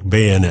gleam like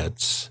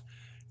bayonets,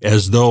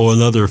 as though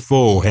another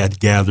foe had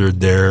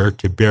gathered there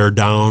to bear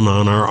down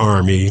on our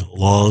army,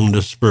 long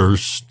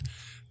dispersed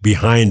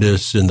behind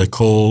us in the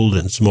cold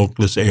and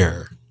smokeless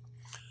air.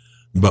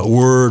 But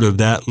word of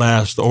that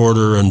last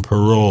order and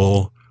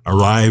parole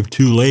arrived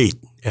too late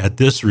at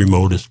this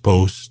remotest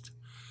post,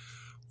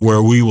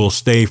 where we will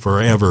stay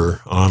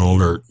forever on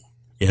alert,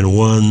 in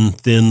one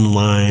thin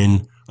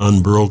line,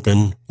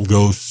 unbroken,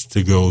 ghost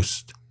to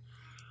ghost.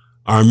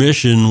 Our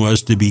mission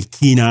was to be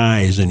keen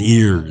eyes and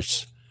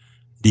ears,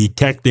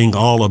 detecting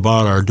all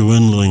about our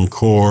dwindling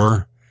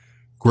corps,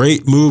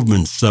 great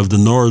movements of the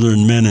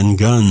northern men and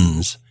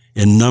guns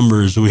in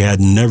numbers we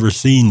had never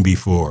seen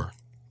before.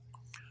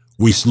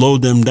 We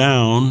slowed them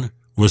down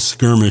with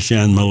skirmish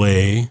and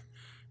melee,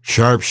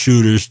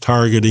 sharpshooters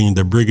targeting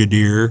the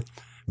brigadier,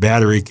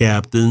 battery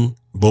captain,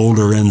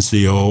 Boulder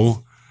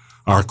NCO,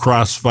 our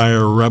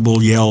crossfire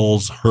rebel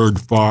yells heard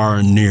far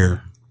and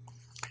near.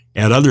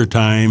 At other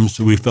times,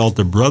 we felt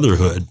a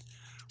brotherhood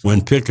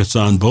when pickets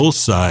on both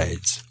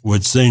sides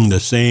would sing the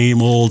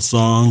same old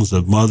songs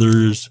of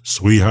mothers,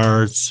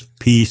 sweethearts,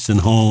 peace,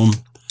 and home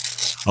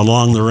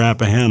along the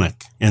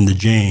Rappahannock and the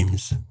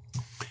James.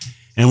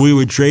 And we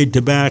would trade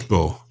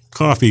tobacco,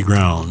 coffee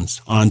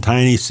grounds on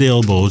tiny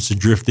sailboats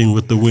drifting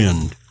with the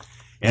wind,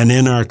 and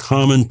in our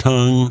common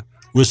tongue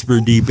whisper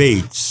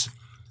debates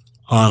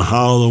on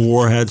how the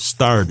war had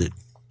started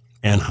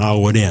and how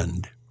it would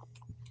end.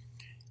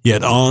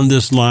 Yet on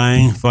this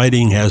line,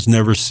 fighting has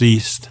never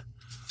ceased,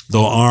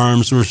 though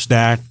arms were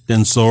stacked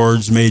and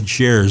swords made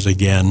shares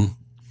again,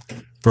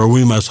 for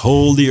we must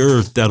hold the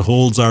earth that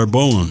holds our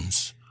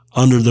bones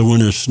under the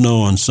winter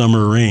snow and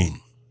summer rain.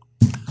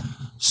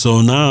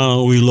 So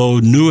now we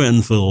load new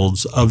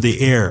Enfields of the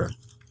air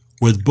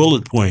with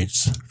bullet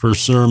points for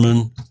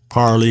sermon,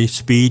 parley,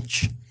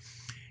 speech,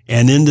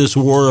 and in this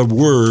war of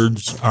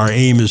words, our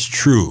aim is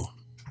true.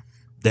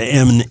 The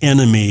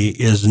enemy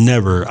is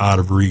never out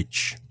of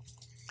reach.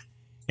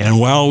 And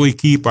while we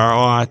keep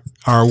our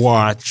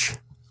watch,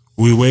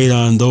 we wait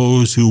on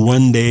those who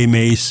one day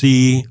may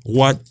see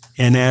what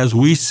and as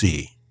we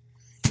see,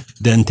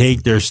 then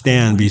take their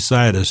stand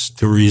beside us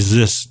to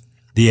resist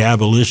the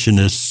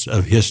abolitionists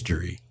of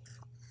history.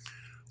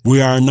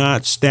 We are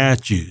not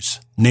statues,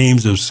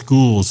 names of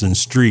schools and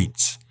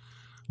streets,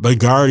 but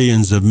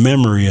guardians of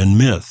memory and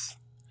myth,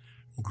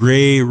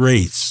 gray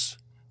wraiths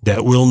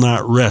that will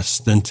not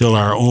rest until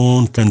our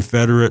own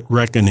Confederate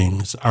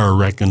reckonings are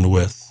reckoned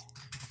with.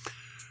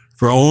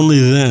 For only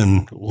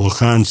then will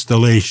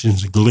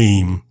constellations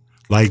gleam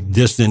like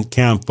distant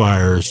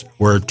campfires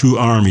where two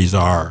armies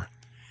are,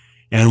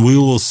 and we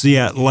will see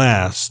at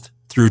last,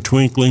 through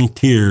twinkling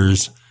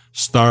tears,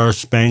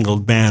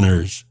 star-spangled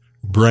banners,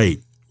 bright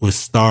with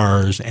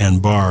stars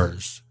and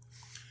bars.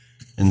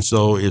 And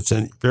so it's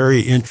a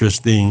very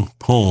interesting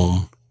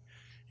poem,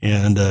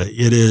 and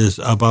it is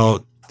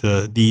about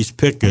these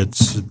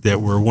pickets that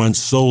were once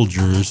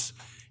soldiers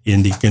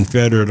in the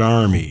Confederate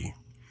Army,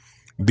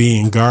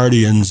 being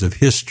guardians of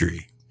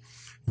history,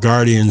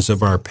 guardians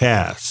of our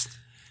past.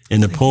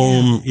 And the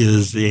poem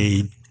is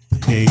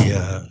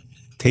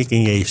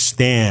taking a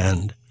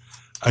stand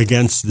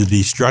against the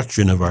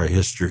destruction of our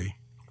history.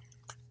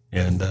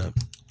 And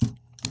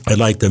I'd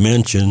like to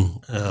mention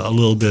a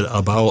little bit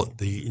about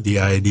the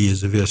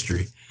ideas of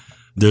history.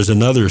 There's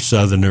another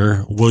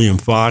Southerner, William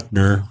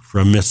Faulkner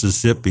from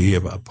Mississippi,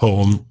 a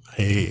poem,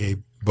 a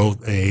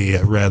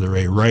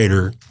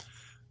writer,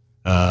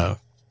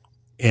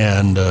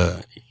 and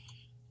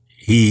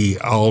he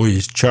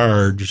always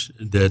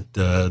charged that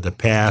the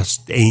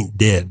past ain't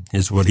dead,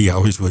 is what he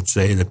always would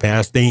say. The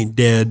past ain't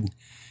dead,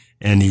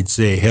 and he'd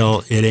say,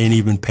 hell, it ain't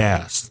even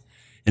past.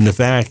 And the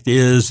fact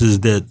is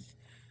that,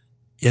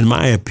 in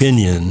my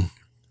opinion,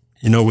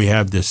 we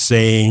have this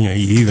saying,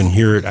 you even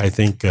hear it, I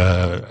think,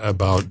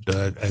 about,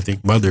 I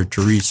think Mother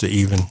Teresa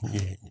even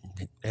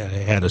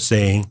had a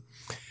saying,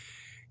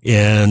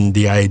 and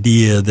the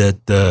idea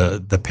that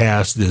the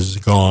past is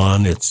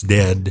gone, it's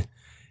dead,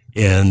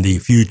 and the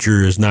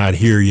future is not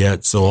here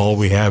yet, so all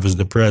we have is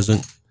the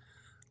present.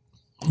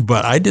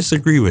 But I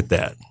disagree with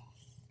that.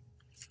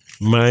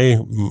 My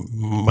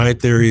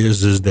theory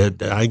is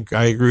that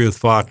I agree with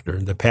Faulkner.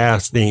 The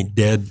past ain't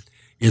dead.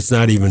 It's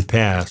not even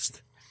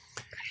past.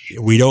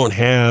 we don't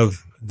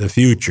have the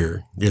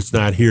future. It's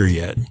not here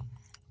yet.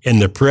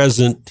 And the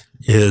present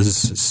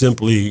is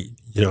simply,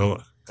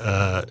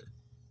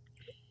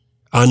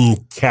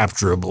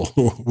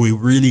 uncapturable. We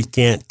really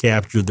can't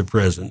capture the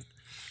present.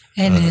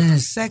 And in a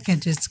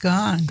second, it's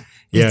gone.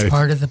 It's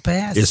part of the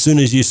past. As soon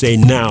as you say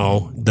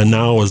now, the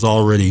now is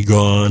already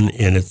gone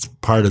and it's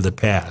part of the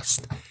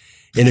past.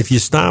 And if you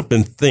stop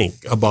and think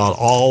about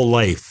all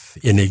life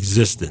in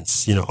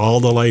existence, all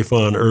the life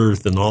on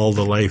earth and all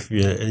the life,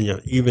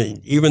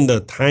 even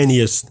the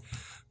tiniest,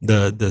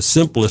 the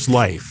simplest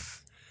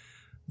life,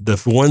 the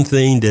one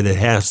thing that it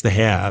has to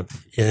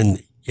have,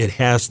 and it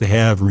has to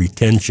have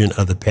retention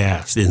of the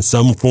past in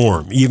some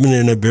form, even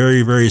in a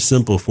very, very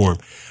simple form.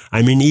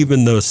 I mean,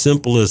 even the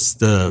simplest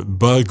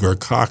bug or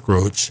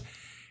cockroach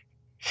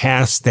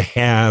has to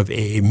have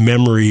a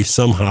memory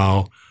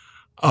somehow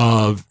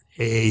of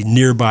a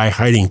nearby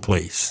hiding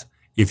place.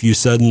 If you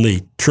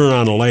suddenly turn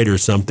on a light or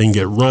something,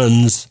 it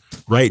runs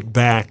right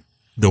back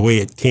the way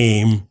it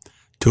came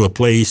to a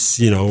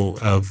place,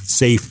 of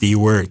safety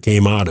where it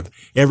came out of.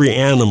 Every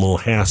animal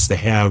has to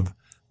have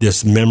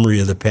this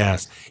memory of the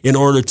past in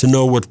order to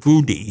know what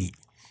food to eat.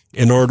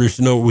 In order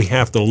to know, we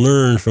have to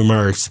learn from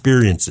our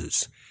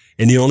experiences.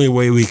 And the only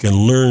way we can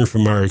learn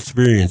from our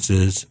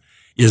experiences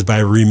is by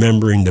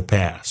remembering the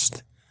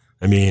past.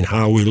 I mean,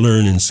 how we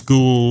learn in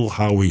school,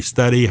 how we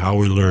study, how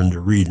we learn to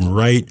read and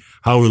write,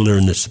 how we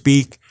learn to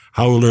speak,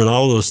 how we learn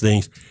all those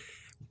things.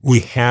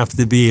 We have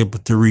to be able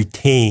to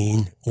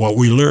retain what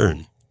we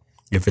learn.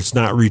 If it's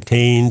not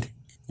retained,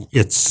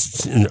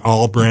 it's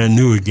all brand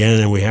new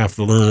again, and we have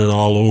to learn it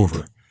all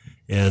over.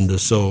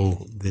 And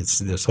so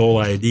this whole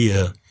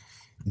idea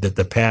that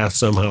the past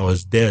somehow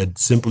is dead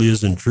simply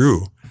isn't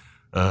true.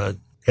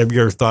 Have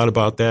you ever thought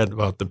about that,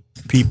 about the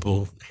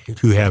people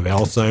who have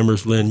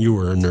Alzheimer's, Lynn? You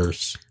were a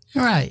nurse.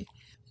 Right.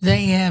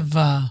 They have,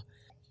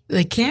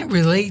 they can't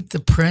relate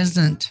the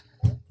present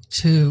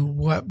to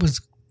what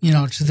was,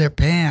 to their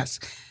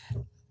past.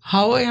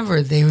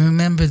 However, they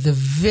remember the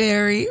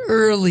very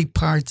early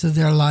parts of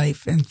their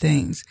life and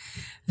things.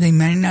 They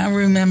may not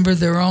remember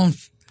their own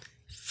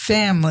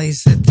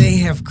families that they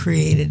have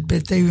created,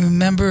 but they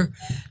remember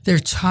their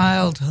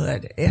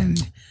childhood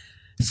and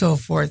so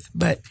forth.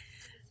 But,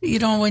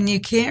 when you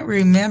can't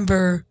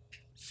remember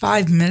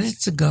 5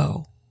 minutes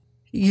ago,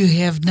 you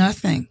have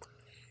nothing.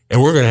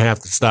 And we're going to have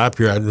to stop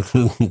here. We're running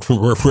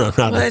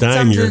out of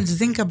time here. Something to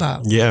think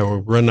about. Yeah, we're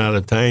running out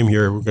of time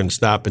here. We're going to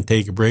stop and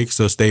take a break,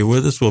 so stay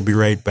with us. We'll be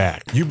right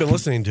back. You've been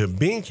listening to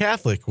Being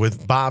Catholic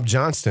with Bob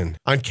Johnston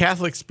on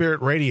Catholic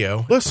Spirit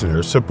Radio.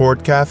 Listeners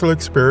support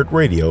Catholic Spirit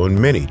Radio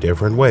in many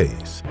different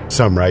ways.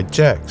 Some write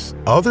checks,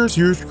 others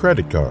use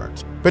credit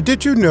cards. But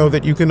did you know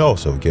that you can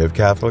also give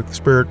Catholic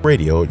Spirit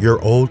Radio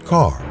your old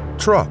car,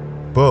 truck,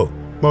 boat,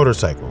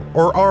 motorcycle,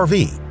 or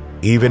RV,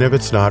 even if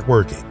it's not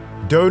working?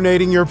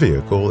 Donating your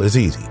vehicle is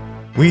easy.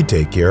 We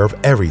take care of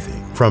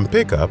everything from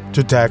pickup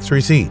to tax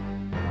receipt.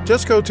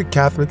 Just go to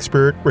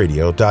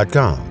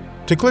CatholicSpiritRadio.com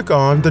to click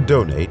on the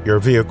Donate Your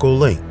Vehicle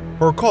link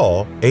or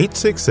call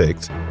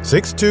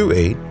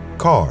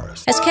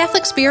 866-628-CARS. Has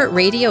Catholic Spirit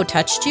Radio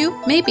touched you?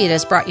 Maybe it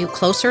has brought you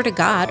closer to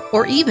God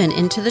or even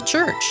into the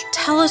church.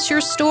 Tell us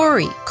your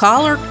story.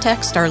 Call or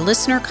text our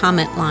listener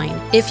comment line.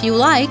 If you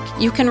like,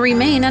 you can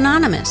remain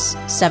anonymous.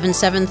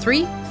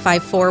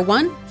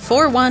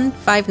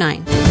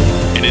 773-541-4159.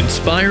 An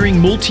inspiring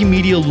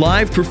multimedia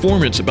live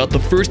performance about the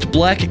first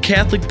Black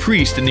Catholic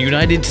priest in the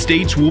United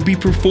States will be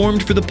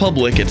performed for the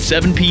public at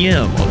 7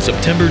 p.m. on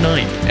September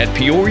 9th at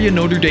Peoria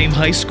Notre Dame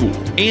High School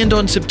and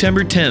on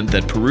September 10th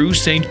at Peru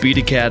St. Bede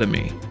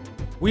Academy.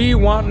 We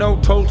want no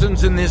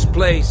Toltons in this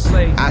place.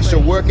 I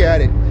shall work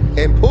at it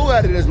and pull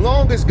at it as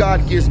long as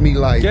God gives me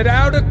life. Get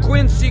out of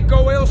Quincy,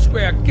 go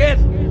elsewhere. Get!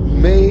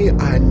 May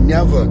I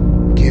never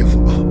give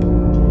up.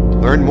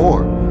 Learn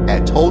more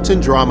at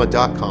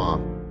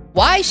ToltonDrama.com.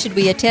 Why should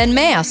we attend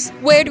Mass?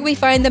 Where do we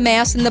find the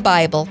Mass in the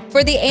Bible?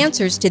 For the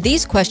answers to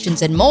these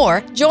questions and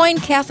more, join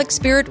Catholic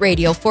Spirit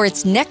Radio for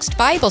its next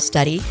Bible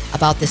study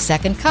about the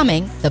Second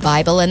Coming, the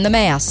Bible and the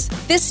Mass.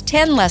 This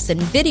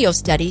 10-lesson video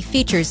study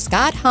features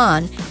Scott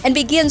Hahn and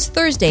begins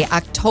Thursday,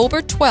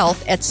 October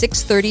 12th at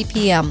 6:30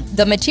 p.m.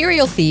 The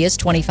material fee is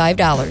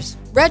 $25.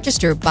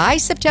 Register by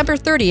September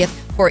 30th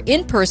for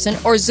in-person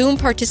or Zoom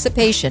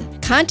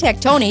participation.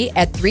 Contact Tony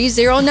at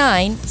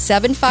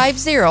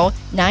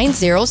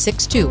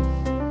 309-750-9062.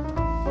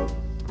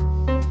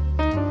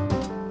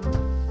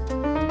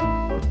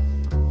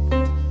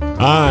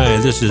 Hi,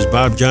 this is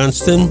Bob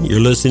Johnston. You're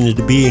listening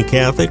to Being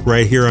Catholic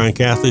right here on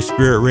Catholic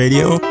Spirit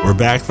Radio. We're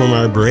back from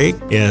our break,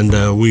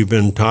 and we've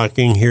been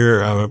talking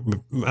here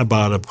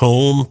about a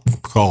poem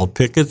called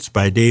Pickets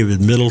by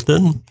David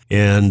Middleton,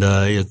 and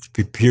it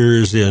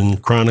appears in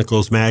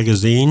Chronicles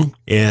magazine.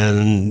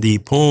 And the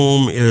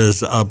poem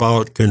is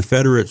about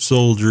Confederate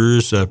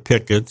soldiers,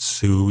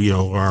 pickets, who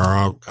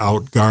are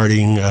out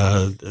guarding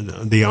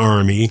the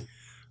army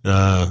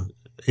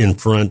in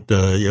front,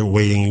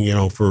 waiting,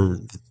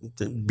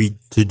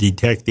 to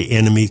detect the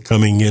enemy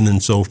coming in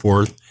and so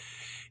forth.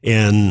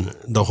 And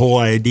the whole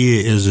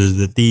idea is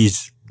that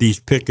these these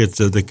pickets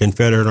of the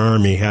Confederate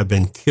Army have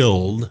been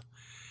killed,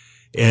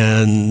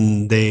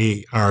 and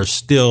they are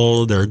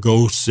still, their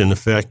ghosts in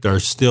effect are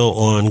still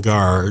on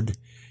guard.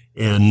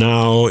 And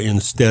now,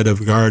 instead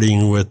of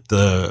guarding with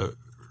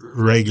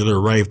regular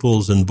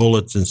rifles and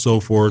bullets and so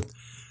forth,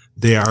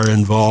 they are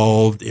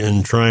involved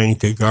in trying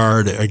to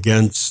guard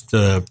against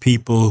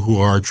people who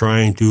are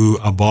trying to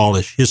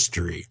abolish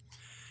history.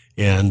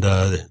 And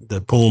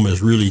the poem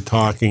is really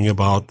talking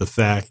about the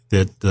fact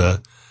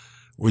that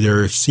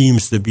there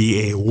seems to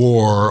be a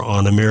war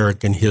on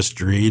American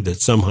history, that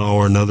somehow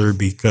or another,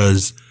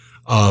 because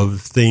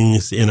of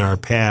things in our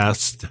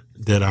past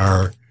that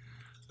are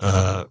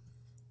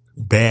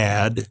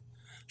bad,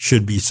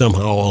 should be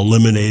somehow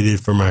eliminated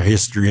from our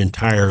history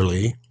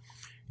entirely,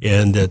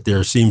 and that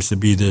there seems to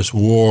be this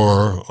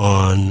war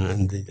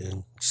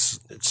on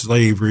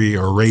slavery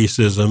or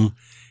racism,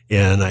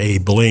 and a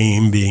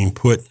blame being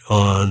put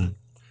on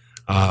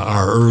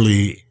our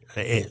early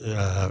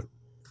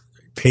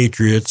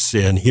patriots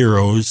and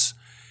heroes,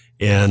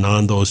 and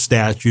on those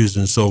statues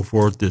and so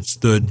forth that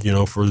stood,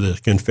 for the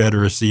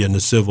Confederacy and the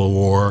Civil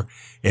War,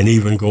 and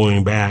even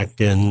going back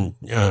in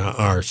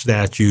our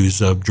statues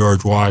of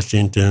George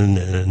Washington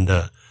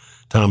and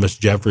Thomas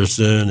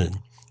Jefferson and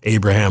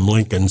Abraham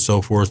Lincoln and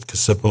so forth,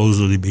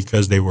 supposedly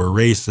because they were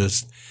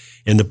racist.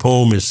 And the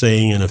poem is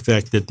saying, in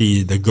effect, that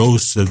the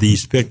ghosts of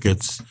these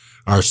pickets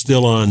are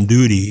still on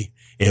duty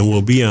and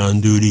will be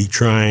on duty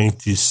trying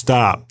to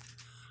stop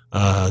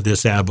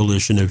this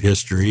abolition of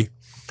history.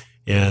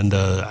 And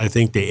I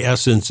think the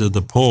essence of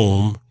the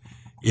poem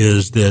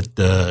is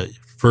that,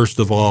 first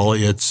of all,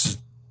 it's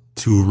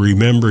to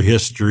remember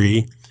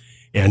history,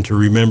 and to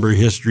remember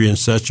history in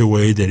such a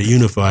way that it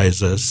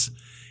unifies us.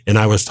 And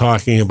I was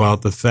talking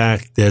about the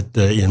fact that,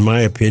 in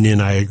my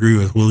opinion, I agree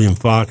with William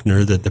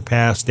Faulkner that the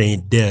past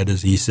ain't dead,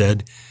 as he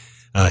said.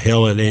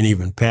 Hell, it ain't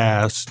even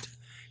past.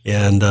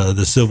 And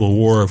the Civil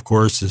War, of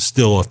course, is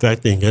still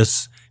affecting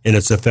us, and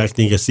it's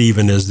affecting us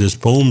even, as this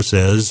poem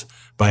says,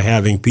 by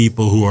having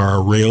people who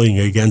are railing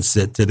against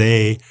it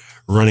today,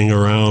 running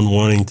around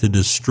wanting to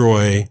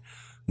destroy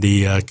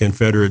the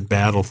Confederate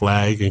battle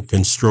flag and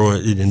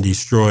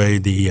destroy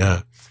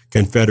the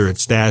Confederate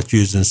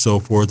statues and so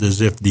forth,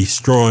 as if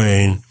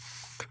destroying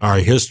our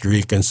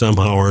history can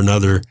somehow or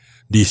another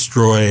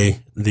destroy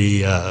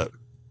the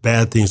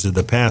bad things of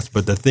the past.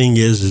 But the thing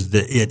is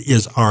that it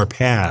is our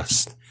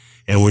past.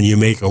 And when you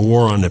make a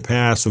war on the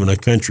past, when a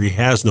country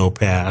has no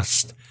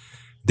past,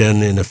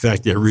 then in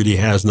effect it really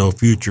has no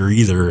future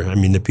either. I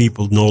mean, the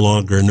people no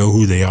longer know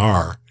who they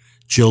are.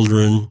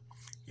 Children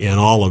and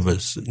all of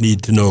us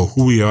need to know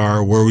who we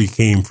are, where we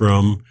came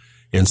from,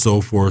 and so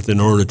forth, in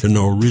order to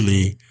know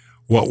really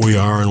what we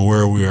are and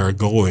where we are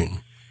going.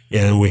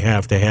 And we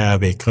have to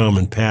have a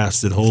common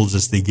past that holds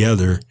us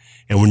together.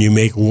 And when you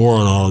make war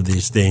on all of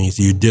these things,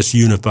 you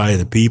disunify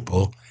the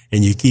people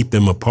and you keep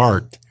them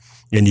apart,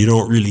 and you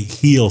don't really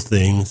heal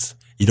things.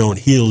 You don't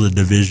heal the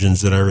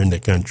divisions that are in the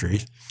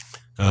country.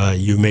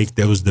 You make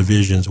those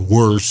divisions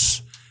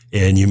worse,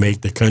 and you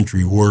make the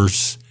country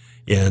worse.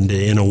 And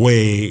in a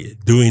way,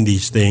 doing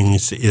these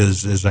things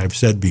is, as I've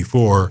said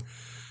before,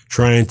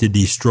 trying to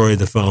destroy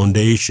the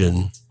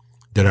foundation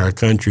that our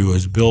country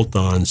was built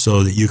on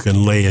so that you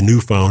can lay a new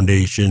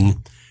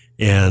foundation.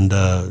 And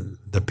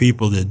the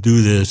people that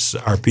do this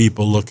are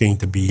people looking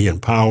to be in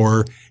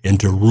power and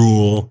to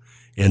rule.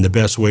 And the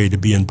best way to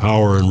be in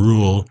power and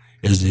rule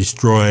is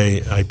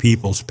destroy a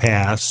people's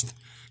past,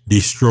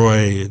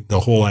 destroy the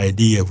whole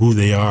idea of who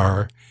they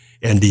are,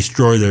 and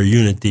destroy their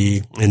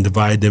unity and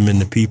divide them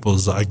into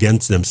peoples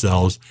against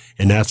themselves.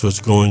 And that's what's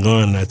going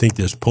on. And I think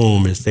this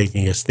poem is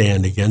taking a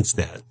stand against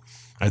that.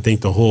 I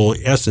think the whole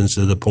essence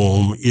of the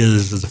poem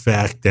is the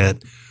fact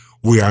that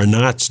we are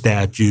not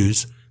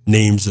statues,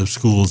 names of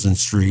schools and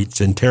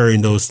streets, and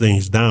tearing those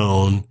things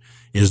down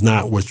is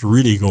not what's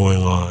really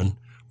going on.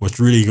 What's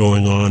really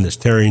going on is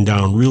tearing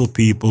down real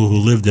people who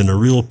lived in a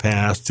real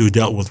past, who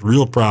dealt with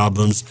real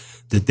problems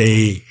that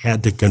they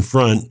had to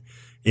confront,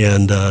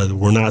 and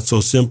were not so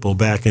simple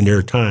back in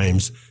their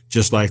times,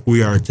 just like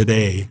we are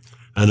today.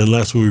 And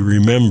unless we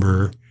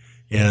remember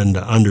and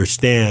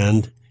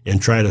understand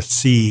and try to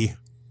see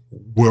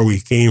where we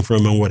came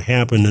from and what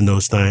happened in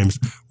those times,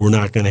 we're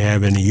not going to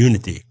have any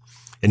unity.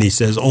 And he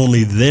says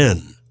only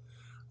then,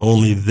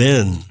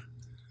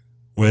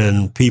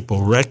 when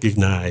people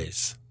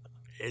recognize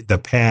the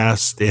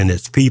past and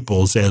its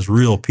peoples as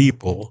real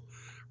people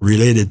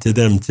related to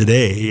them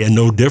today and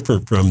no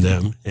different from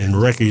them,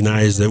 and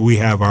recognize that we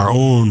have our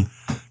own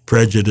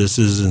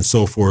prejudices and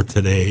so forth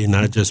today,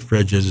 not just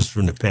prejudice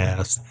from the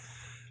past.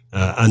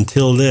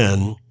 Until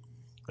then,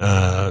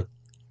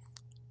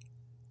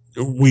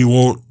 we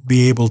won't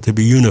be able to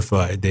be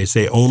unified. They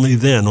say only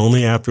then,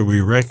 only after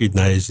we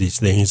recognize these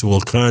things, will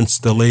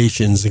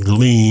constellations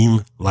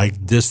gleam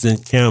like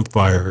distant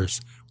campfires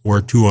where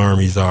two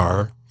armies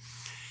are.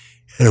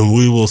 And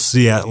we will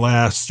see at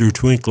last through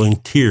twinkling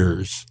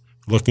tears,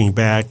 looking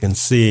back and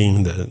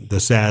seeing the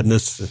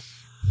sadness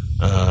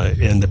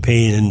and the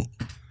pain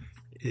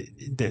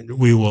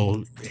we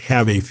will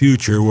have a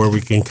future where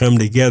we can come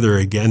together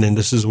again. And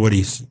this is what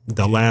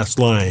the last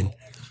line.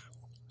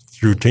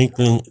 Through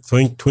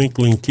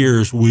twinkling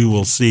tears, we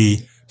will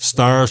see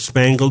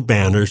star-spangled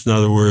banners. In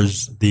other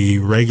words, the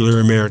regular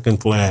American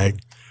flag,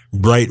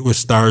 bright with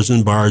stars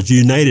and bars,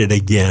 united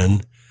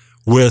again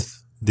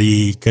with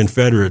the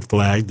Confederate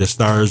flag, the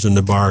stars and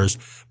the bars.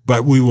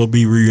 But we will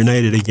be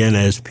reunited again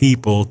as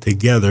people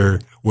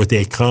together with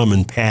a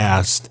common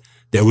past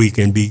that we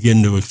can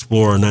begin to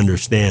explore and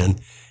understand.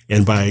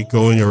 And by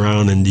going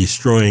around and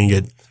destroying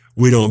it,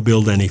 we don't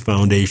build any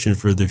foundation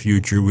for the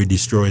future. We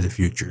destroy the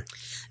future.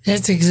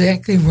 That's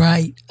exactly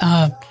right.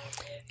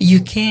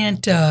 You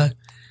can't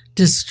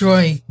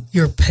destroy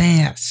your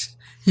past.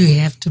 You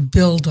have to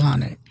build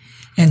on it.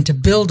 And to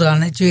build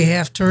on it, you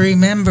have to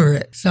remember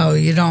it. So,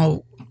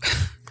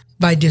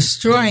 by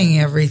destroying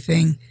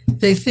everything,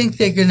 they think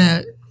they're going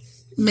to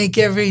make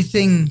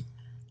everything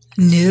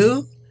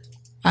new.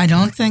 I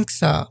don't think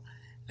so.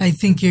 I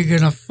think you're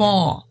going to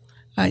fall.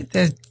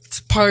 That's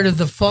part of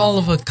the fall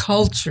of a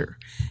culture.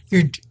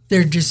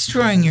 They're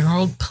destroying your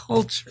whole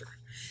culture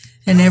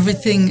and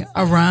everything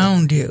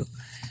around you.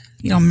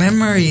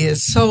 Memory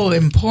is so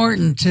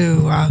important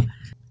to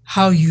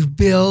how you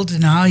build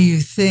and how you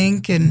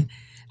think and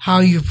how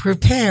you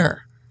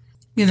prepare.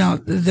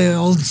 The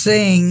old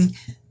saying,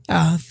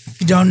 if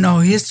you don't know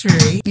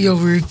history, you'll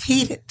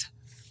repeat it.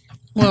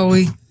 Well,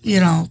 we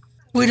don't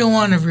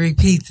want to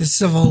repeat the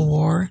Civil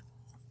War.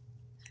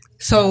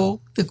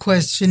 So the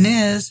question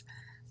is,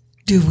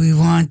 do we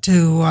want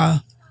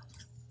to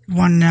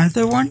want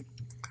another one?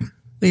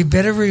 We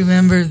better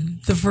remember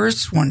the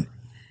first one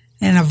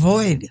and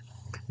avoid.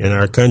 And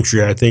our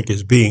country, I think,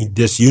 is being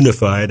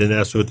disunified, and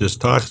that's what this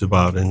talks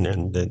about,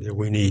 and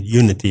we need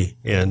unity.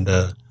 And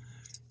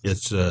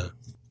it's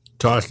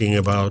talking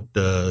about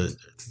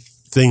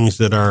things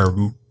that are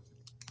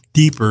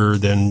deeper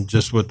than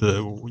just what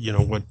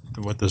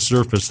the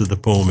surface of the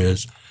poem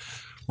is.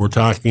 We're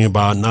talking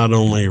about not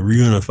only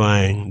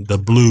reunifying the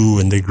blue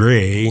and the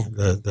gray,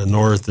 the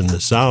north and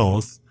the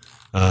south,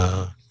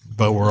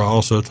 but we're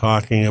also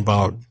talking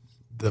about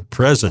the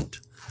present.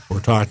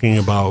 We're talking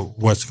about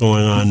what's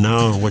going on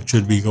now and what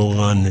should be going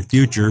on in the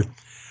future.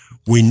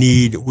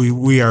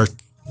 We are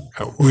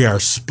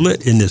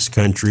split in this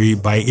country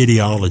by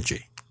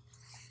ideology.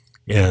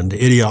 And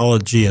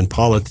ideology and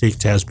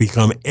politics has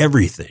become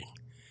everything.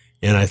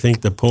 And I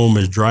think the poem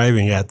is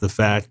driving at the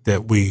fact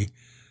that we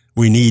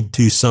need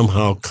to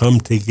somehow come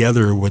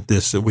together with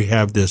this, that we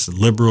have this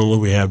liberal,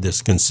 we have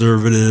this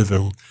conservative,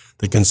 and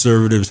the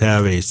conservatives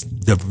have a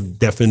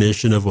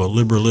definition of what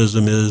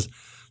liberalism is.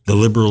 The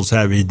liberals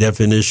have a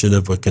definition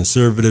of what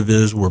conservative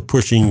is. We're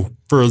pushing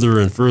further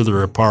and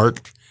further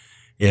apart,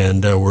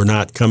 and we're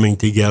not coming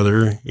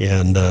together.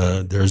 And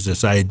there's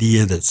this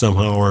idea that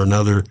somehow or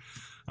another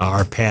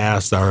our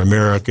past, our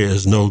America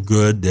is no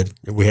good, that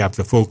we have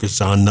to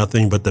focus on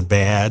nothing but the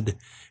bad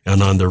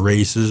and on the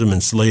racism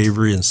and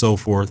slavery and so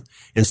forth,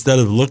 instead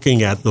of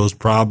looking at those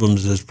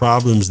problems as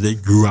problems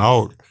that grew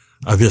out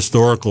of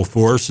historical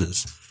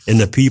forces. And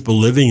the people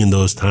living in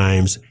those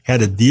times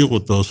had to deal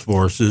with those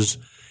forces,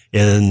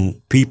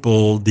 and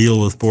people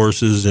deal with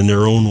forces in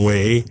their own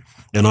way,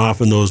 and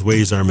often those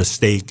ways are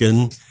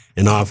mistaken,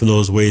 and often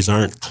those ways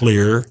aren't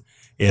clear,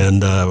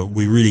 and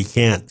we really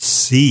can't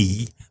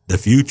see the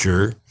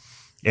future,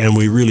 and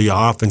we really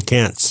often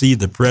can't see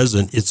the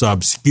present. It's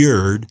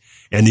obscured,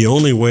 and the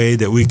only way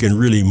that we can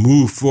really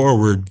move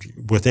forward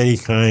with any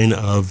kind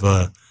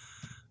of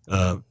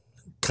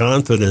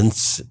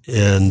confidence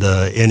and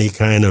any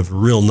kind of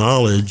real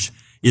knowledge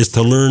is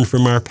to learn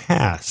from our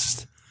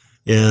past.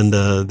 And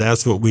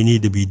that's what we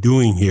need to be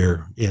doing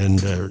here.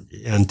 And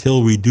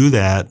until we do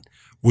that,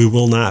 we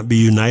will not be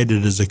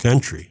united as a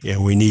country.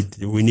 And we need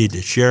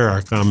to share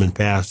our common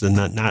past and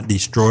not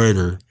destroy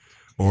it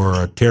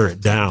or tear it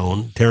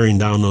down. Tearing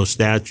down those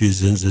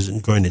statues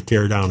isn't going to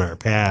tear down our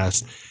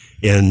past.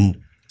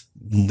 And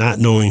not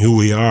knowing who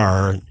we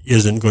are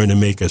isn't going to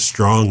make us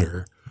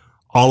stronger.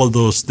 All of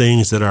those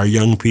things that our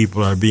young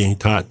people are being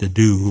taught to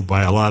do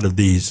by a lot of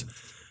these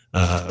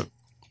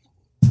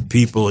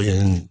people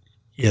in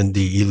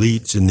the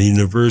elites and the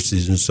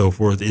universities and so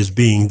forth is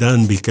being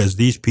done because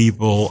these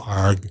people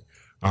are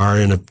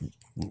in a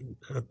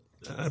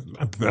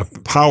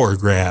power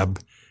grab,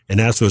 and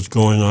that's what's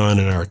going on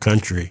in our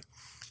country,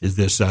 is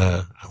this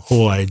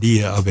whole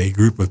idea of a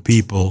group of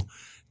people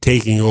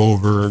taking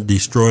over,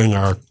 destroying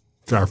our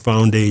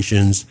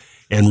foundations,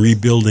 and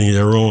rebuilding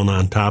their own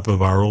on top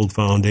of our old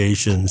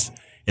foundations,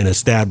 and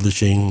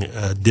establishing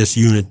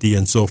disunity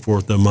and so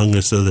forth among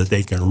us so that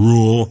they can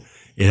rule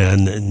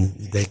and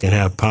they can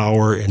have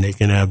power and they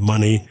can have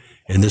money.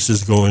 And this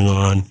is going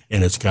on,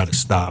 and it's got to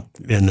stop.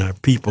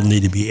 And people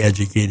need to be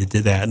educated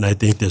to that. And I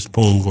think this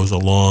poem goes a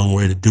long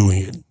way to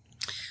doing it.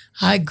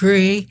 I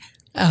agree.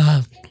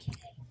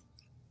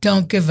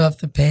 Don't give up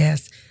the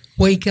past.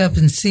 Wake up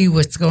and see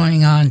what's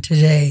going on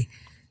today.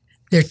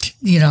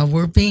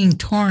 We're being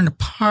torn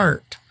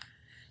apart.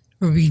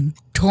 We're being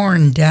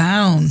torn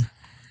down.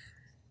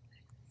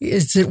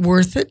 Is it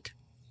worth it?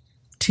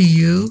 to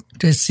you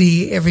to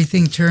see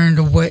everything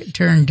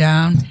turned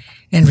down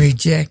and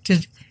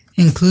rejected,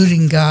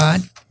 including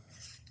God,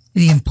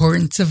 the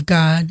importance of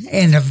God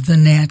and of the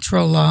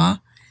natural law?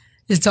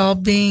 It's all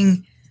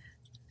being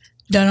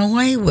done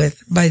away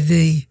with by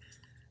the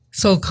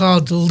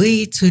so-called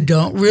elites who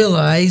don't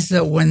realize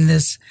that when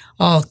this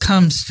all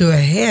comes to a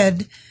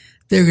head,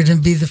 they're going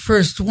to be the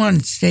first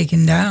ones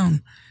taken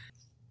down.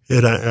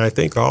 And I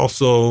think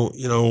also,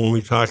 when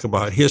we talk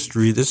about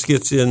history, this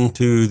gets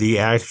into the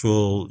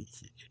actual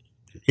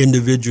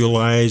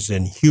individualized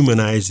and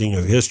humanizing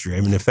of history.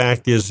 I mean, the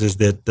fact is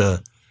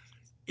that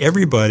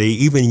everybody,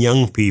 even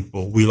young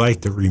people, we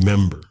like to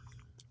remember.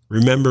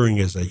 Remembering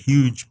is a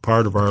huge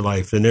part of our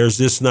life. And there's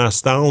this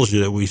nostalgia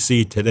that we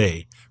see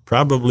today,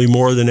 probably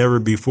more than ever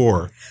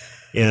before.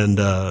 And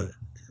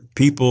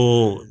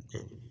people,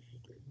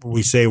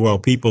 we say, well,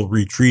 people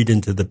retreat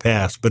into the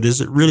past. But is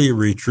it really a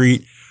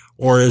retreat,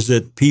 or is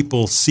it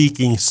people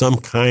seeking some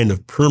kind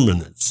of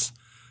permanence,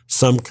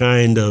 some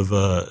kind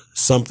of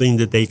something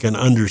that they can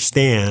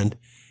understand,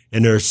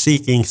 and they're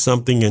seeking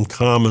something in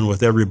common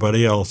with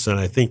everybody else? And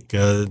I think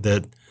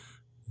that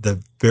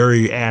the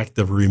very act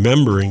of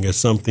remembering is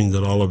something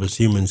that all of us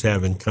humans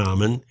have in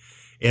common.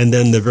 And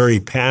then the very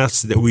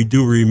past that we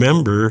do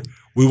remember,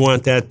 we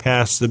want that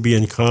past to be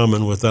in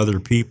common with other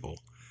people.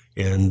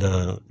 And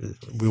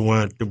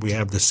we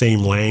have the same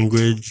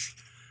language,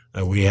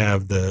 we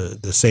have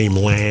the same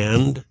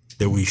land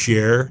that we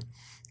share.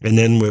 And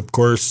then, of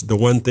course, the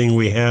one thing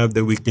we have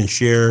that we can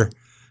share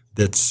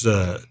that's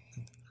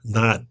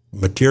not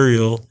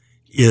material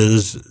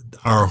is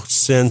our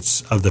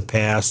sense of the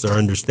past, our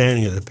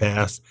understanding of the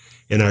past,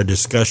 and our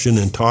discussion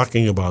and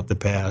talking about the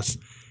past.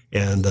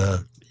 And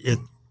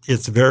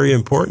it's very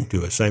important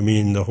to us. I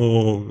mean, the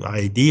whole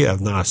idea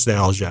of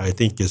nostalgia, I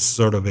think, is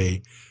sort of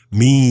a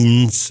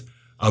means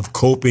of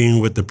coping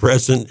with the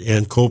present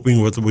and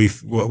coping with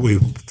what we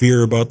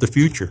fear about the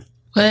future.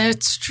 Well,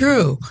 that's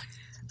true.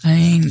 I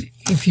mean,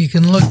 if you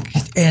can look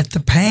at the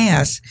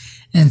past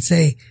and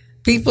say,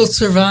 people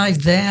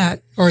survived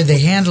that, or they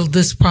handled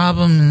this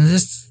problem in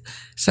this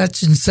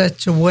such and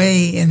such a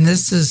way, and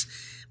this is,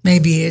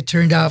 maybe it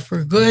turned out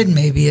for good,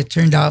 maybe it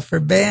turned out for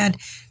bad.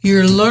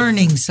 You're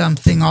learning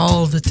something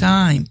all the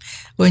time.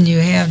 When you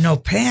have no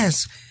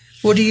past,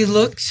 what do you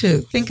look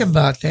to? Think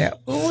about that.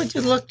 What would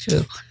you look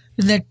to?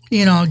 That,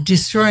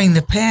 destroying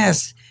the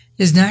past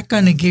is not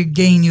going to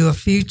gain you a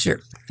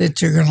future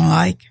that you're going to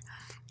like.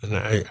 And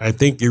I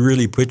think you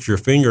really put your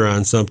finger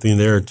on something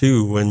there,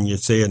 too, when you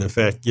say, in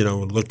effect,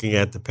 looking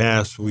at the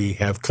past, we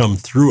have come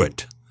through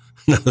it.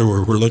 In other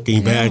words, we're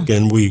looking back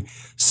and we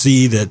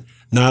see that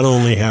not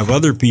only have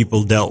other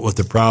people dealt with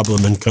the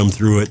problem and come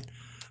through it,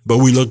 but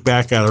we look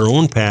back at our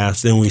own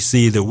past and we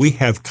see that we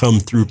have come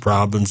through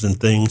problems and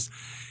things.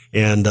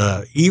 And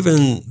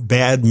even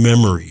bad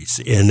memories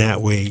in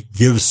that way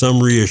give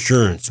some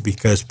reassurance,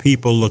 because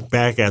people look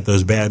back at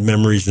those bad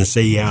memories and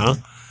say, yeah,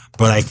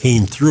 but I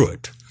came through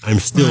it. I'm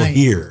still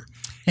here.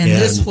 And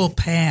this will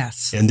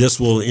pass. And this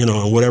will,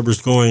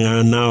 whatever's going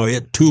on now,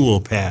 it too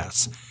will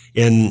pass.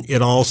 And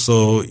it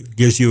also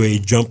gives you a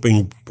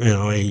jumping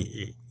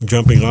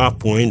off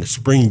point, a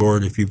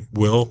springboard, if you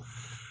will,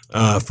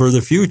 for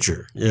the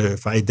future.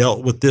 If I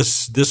dealt with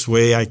this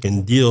way, I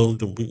can deal,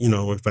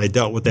 if I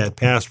dealt with that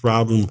past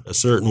problem a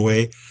certain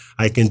way,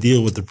 I can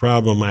deal with the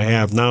problem I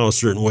have now a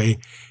certain way.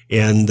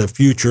 And the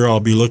future, I'll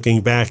be looking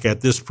back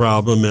at this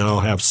problem and I'll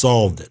have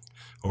solved it,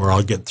 or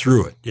I'll get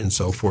through it, and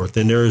so forth.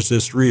 And there is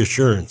this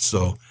reassurance.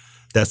 So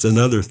that's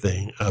another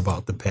thing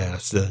about the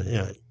past.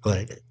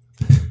 Like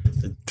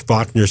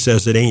Faulkner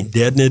says, it ain't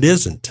dead, and it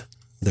isn't.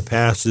 The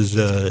past is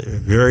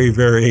very,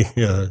 very...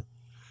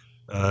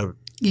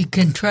 you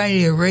can try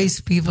to erase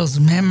people's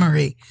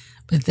memory,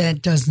 but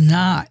that does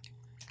not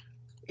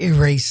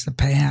erase the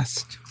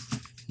past.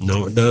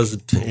 No, it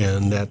doesn't.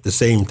 And at the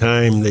same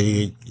time,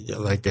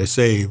 like I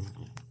say,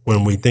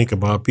 when we think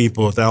about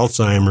people with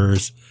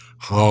Alzheimer's,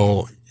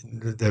 how,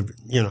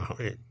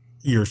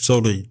 you're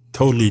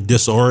totally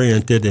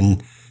disoriented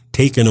and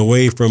taken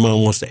away from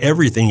almost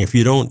everything if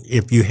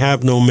you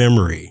have no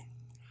memory.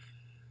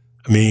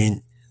 I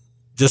mean,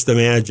 just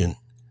imagine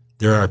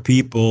there are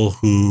people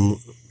who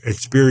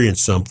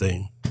experience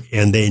something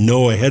and they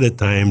know ahead of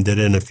time that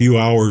in a few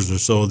hours or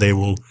so they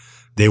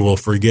will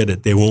forget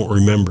it. They won't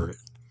remember it.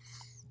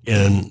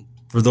 And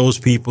for those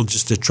people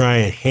just to try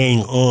and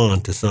hang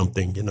on to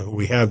something,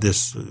 we have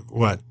this,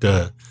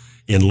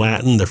 in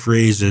Latin, the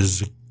phrase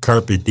is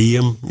carpe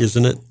diem,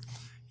 isn't it?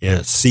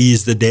 Yeah,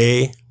 seize the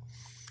day.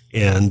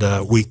 And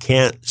we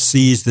can't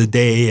seize the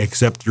day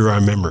except through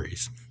our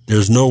memories.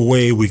 There's no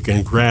way we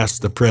can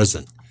grasp the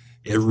present.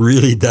 It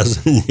really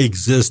doesn't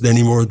exist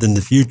any more than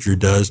the future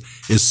does.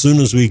 As soon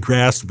as we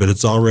grasp it,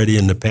 it's already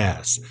in the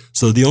past.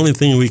 So the only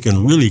thing we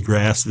can really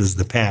grasp is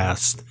the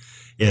past.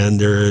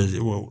 And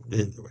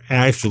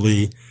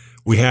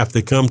we have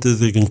to come to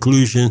the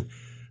conclusion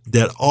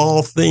that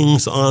all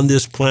things on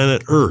this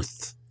planet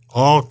Earth,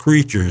 all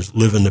creatures,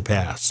 live in the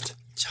past.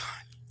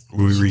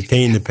 We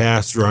retain the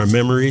past through our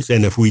memories,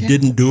 and if we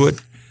didn't do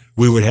it,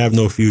 we would have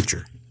no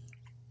future.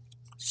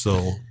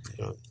 So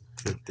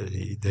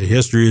The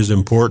history is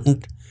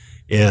important,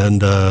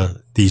 and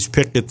these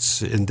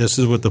pickets, and this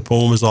is what the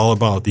poem is all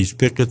about. These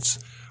pickets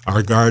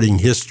are guarding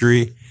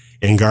history,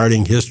 and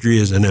guarding history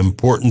is an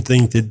important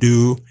thing to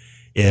do.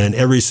 And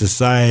every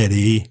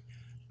society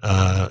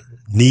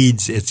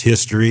needs its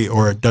history,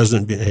 or it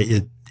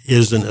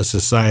isn't a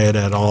society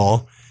at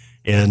all.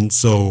 And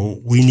so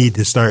we need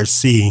to start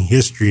seeing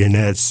history in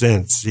that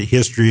sense.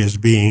 History as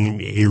being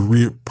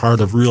a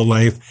part of real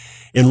life,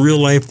 and real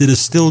life that is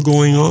still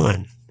going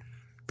on.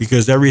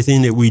 Because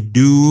everything that we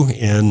do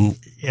and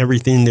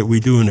everything that we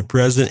do in the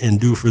present and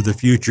do for the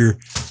future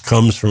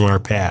comes from our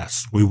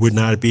past. We would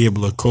not be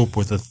able to cope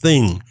with a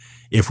thing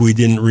if we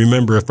didn't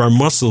remember, if our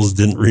muscles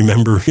didn't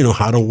remember,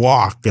 how to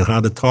walk and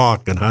how to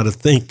talk and how to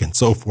think and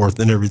so forth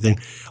and everything.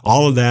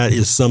 All of that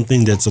is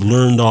something that's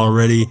learned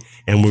already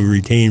and we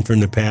retain from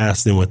the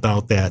past. And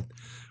without that,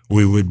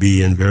 we would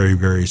be in very,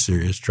 very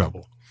serious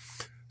trouble.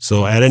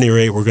 So at any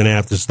rate, we're going to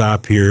have to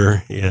stop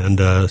here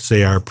and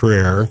say our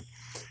prayer.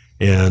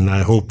 And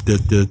I hope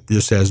that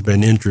this has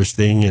been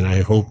interesting, and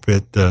I hope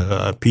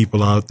that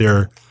people out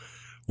there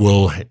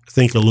will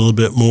think a little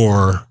bit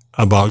more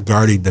about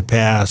guarding the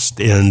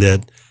past, and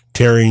that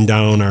tearing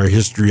down our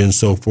history and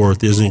so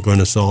forth isn't going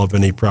to solve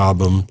any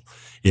problem.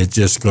 It's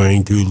just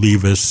going to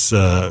leave us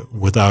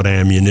without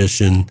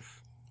ammunition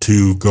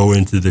to go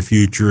into the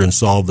future and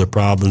solve the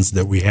problems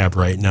that we have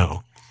right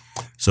now.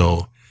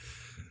 So,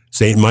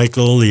 Saint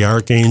Michael, the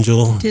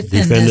Archangel,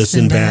 defend us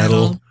in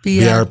battle,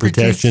 be our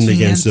protection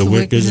against the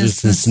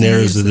wickedness and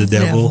snares of the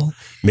devil.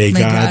 May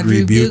God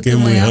rebuke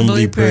him, we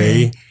humbly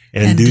pray,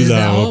 and do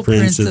thou, O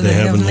Prince of the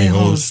heavenly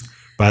host,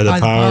 by the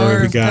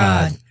power of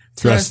God,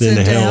 thrust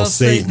into hell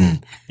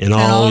Satan and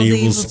all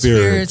evil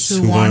spirits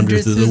who wander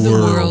through the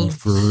world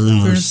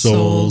for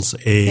souls.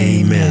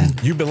 Amen.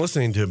 You've been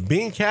listening to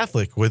Being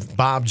Catholic with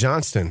Bob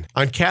Johnston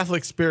on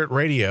Catholic Spirit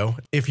Radio.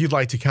 If you'd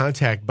like to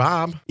contact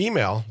Bob,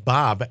 email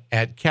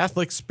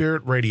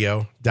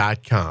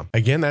bob@catholicspiritradio.com.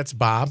 Again, that's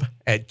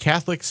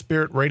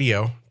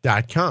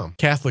bob@catholicspiritradio.com.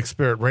 Catholic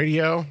Spirit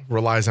Radio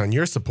relies on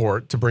your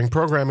support to bring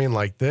programming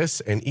like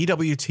this and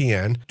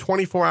EWTN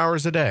 24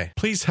 hours a day.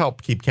 Please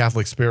help keep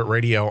Catholic Spirit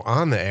Radio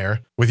on the air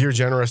with your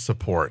generous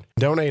support.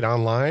 Donate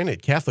online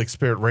at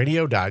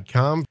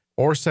catholicspiritradio.com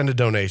or send a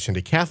donation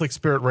to Catholic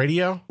Spirit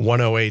Radio,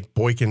 108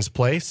 Boykins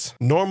Place,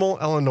 Normal,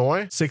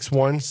 Illinois,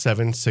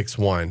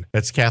 61761.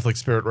 That's Catholic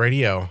Spirit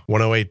Radio,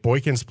 108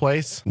 Boykins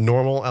Place,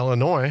 Normal,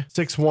 Illinois,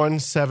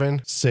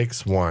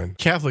 61761.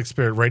 Catholic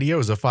Spirit Radio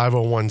is a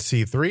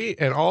 501c3,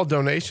 and all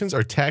donations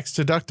are tax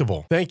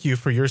deductible. Thank you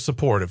for your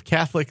support of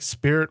Catholic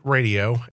Spirit Radio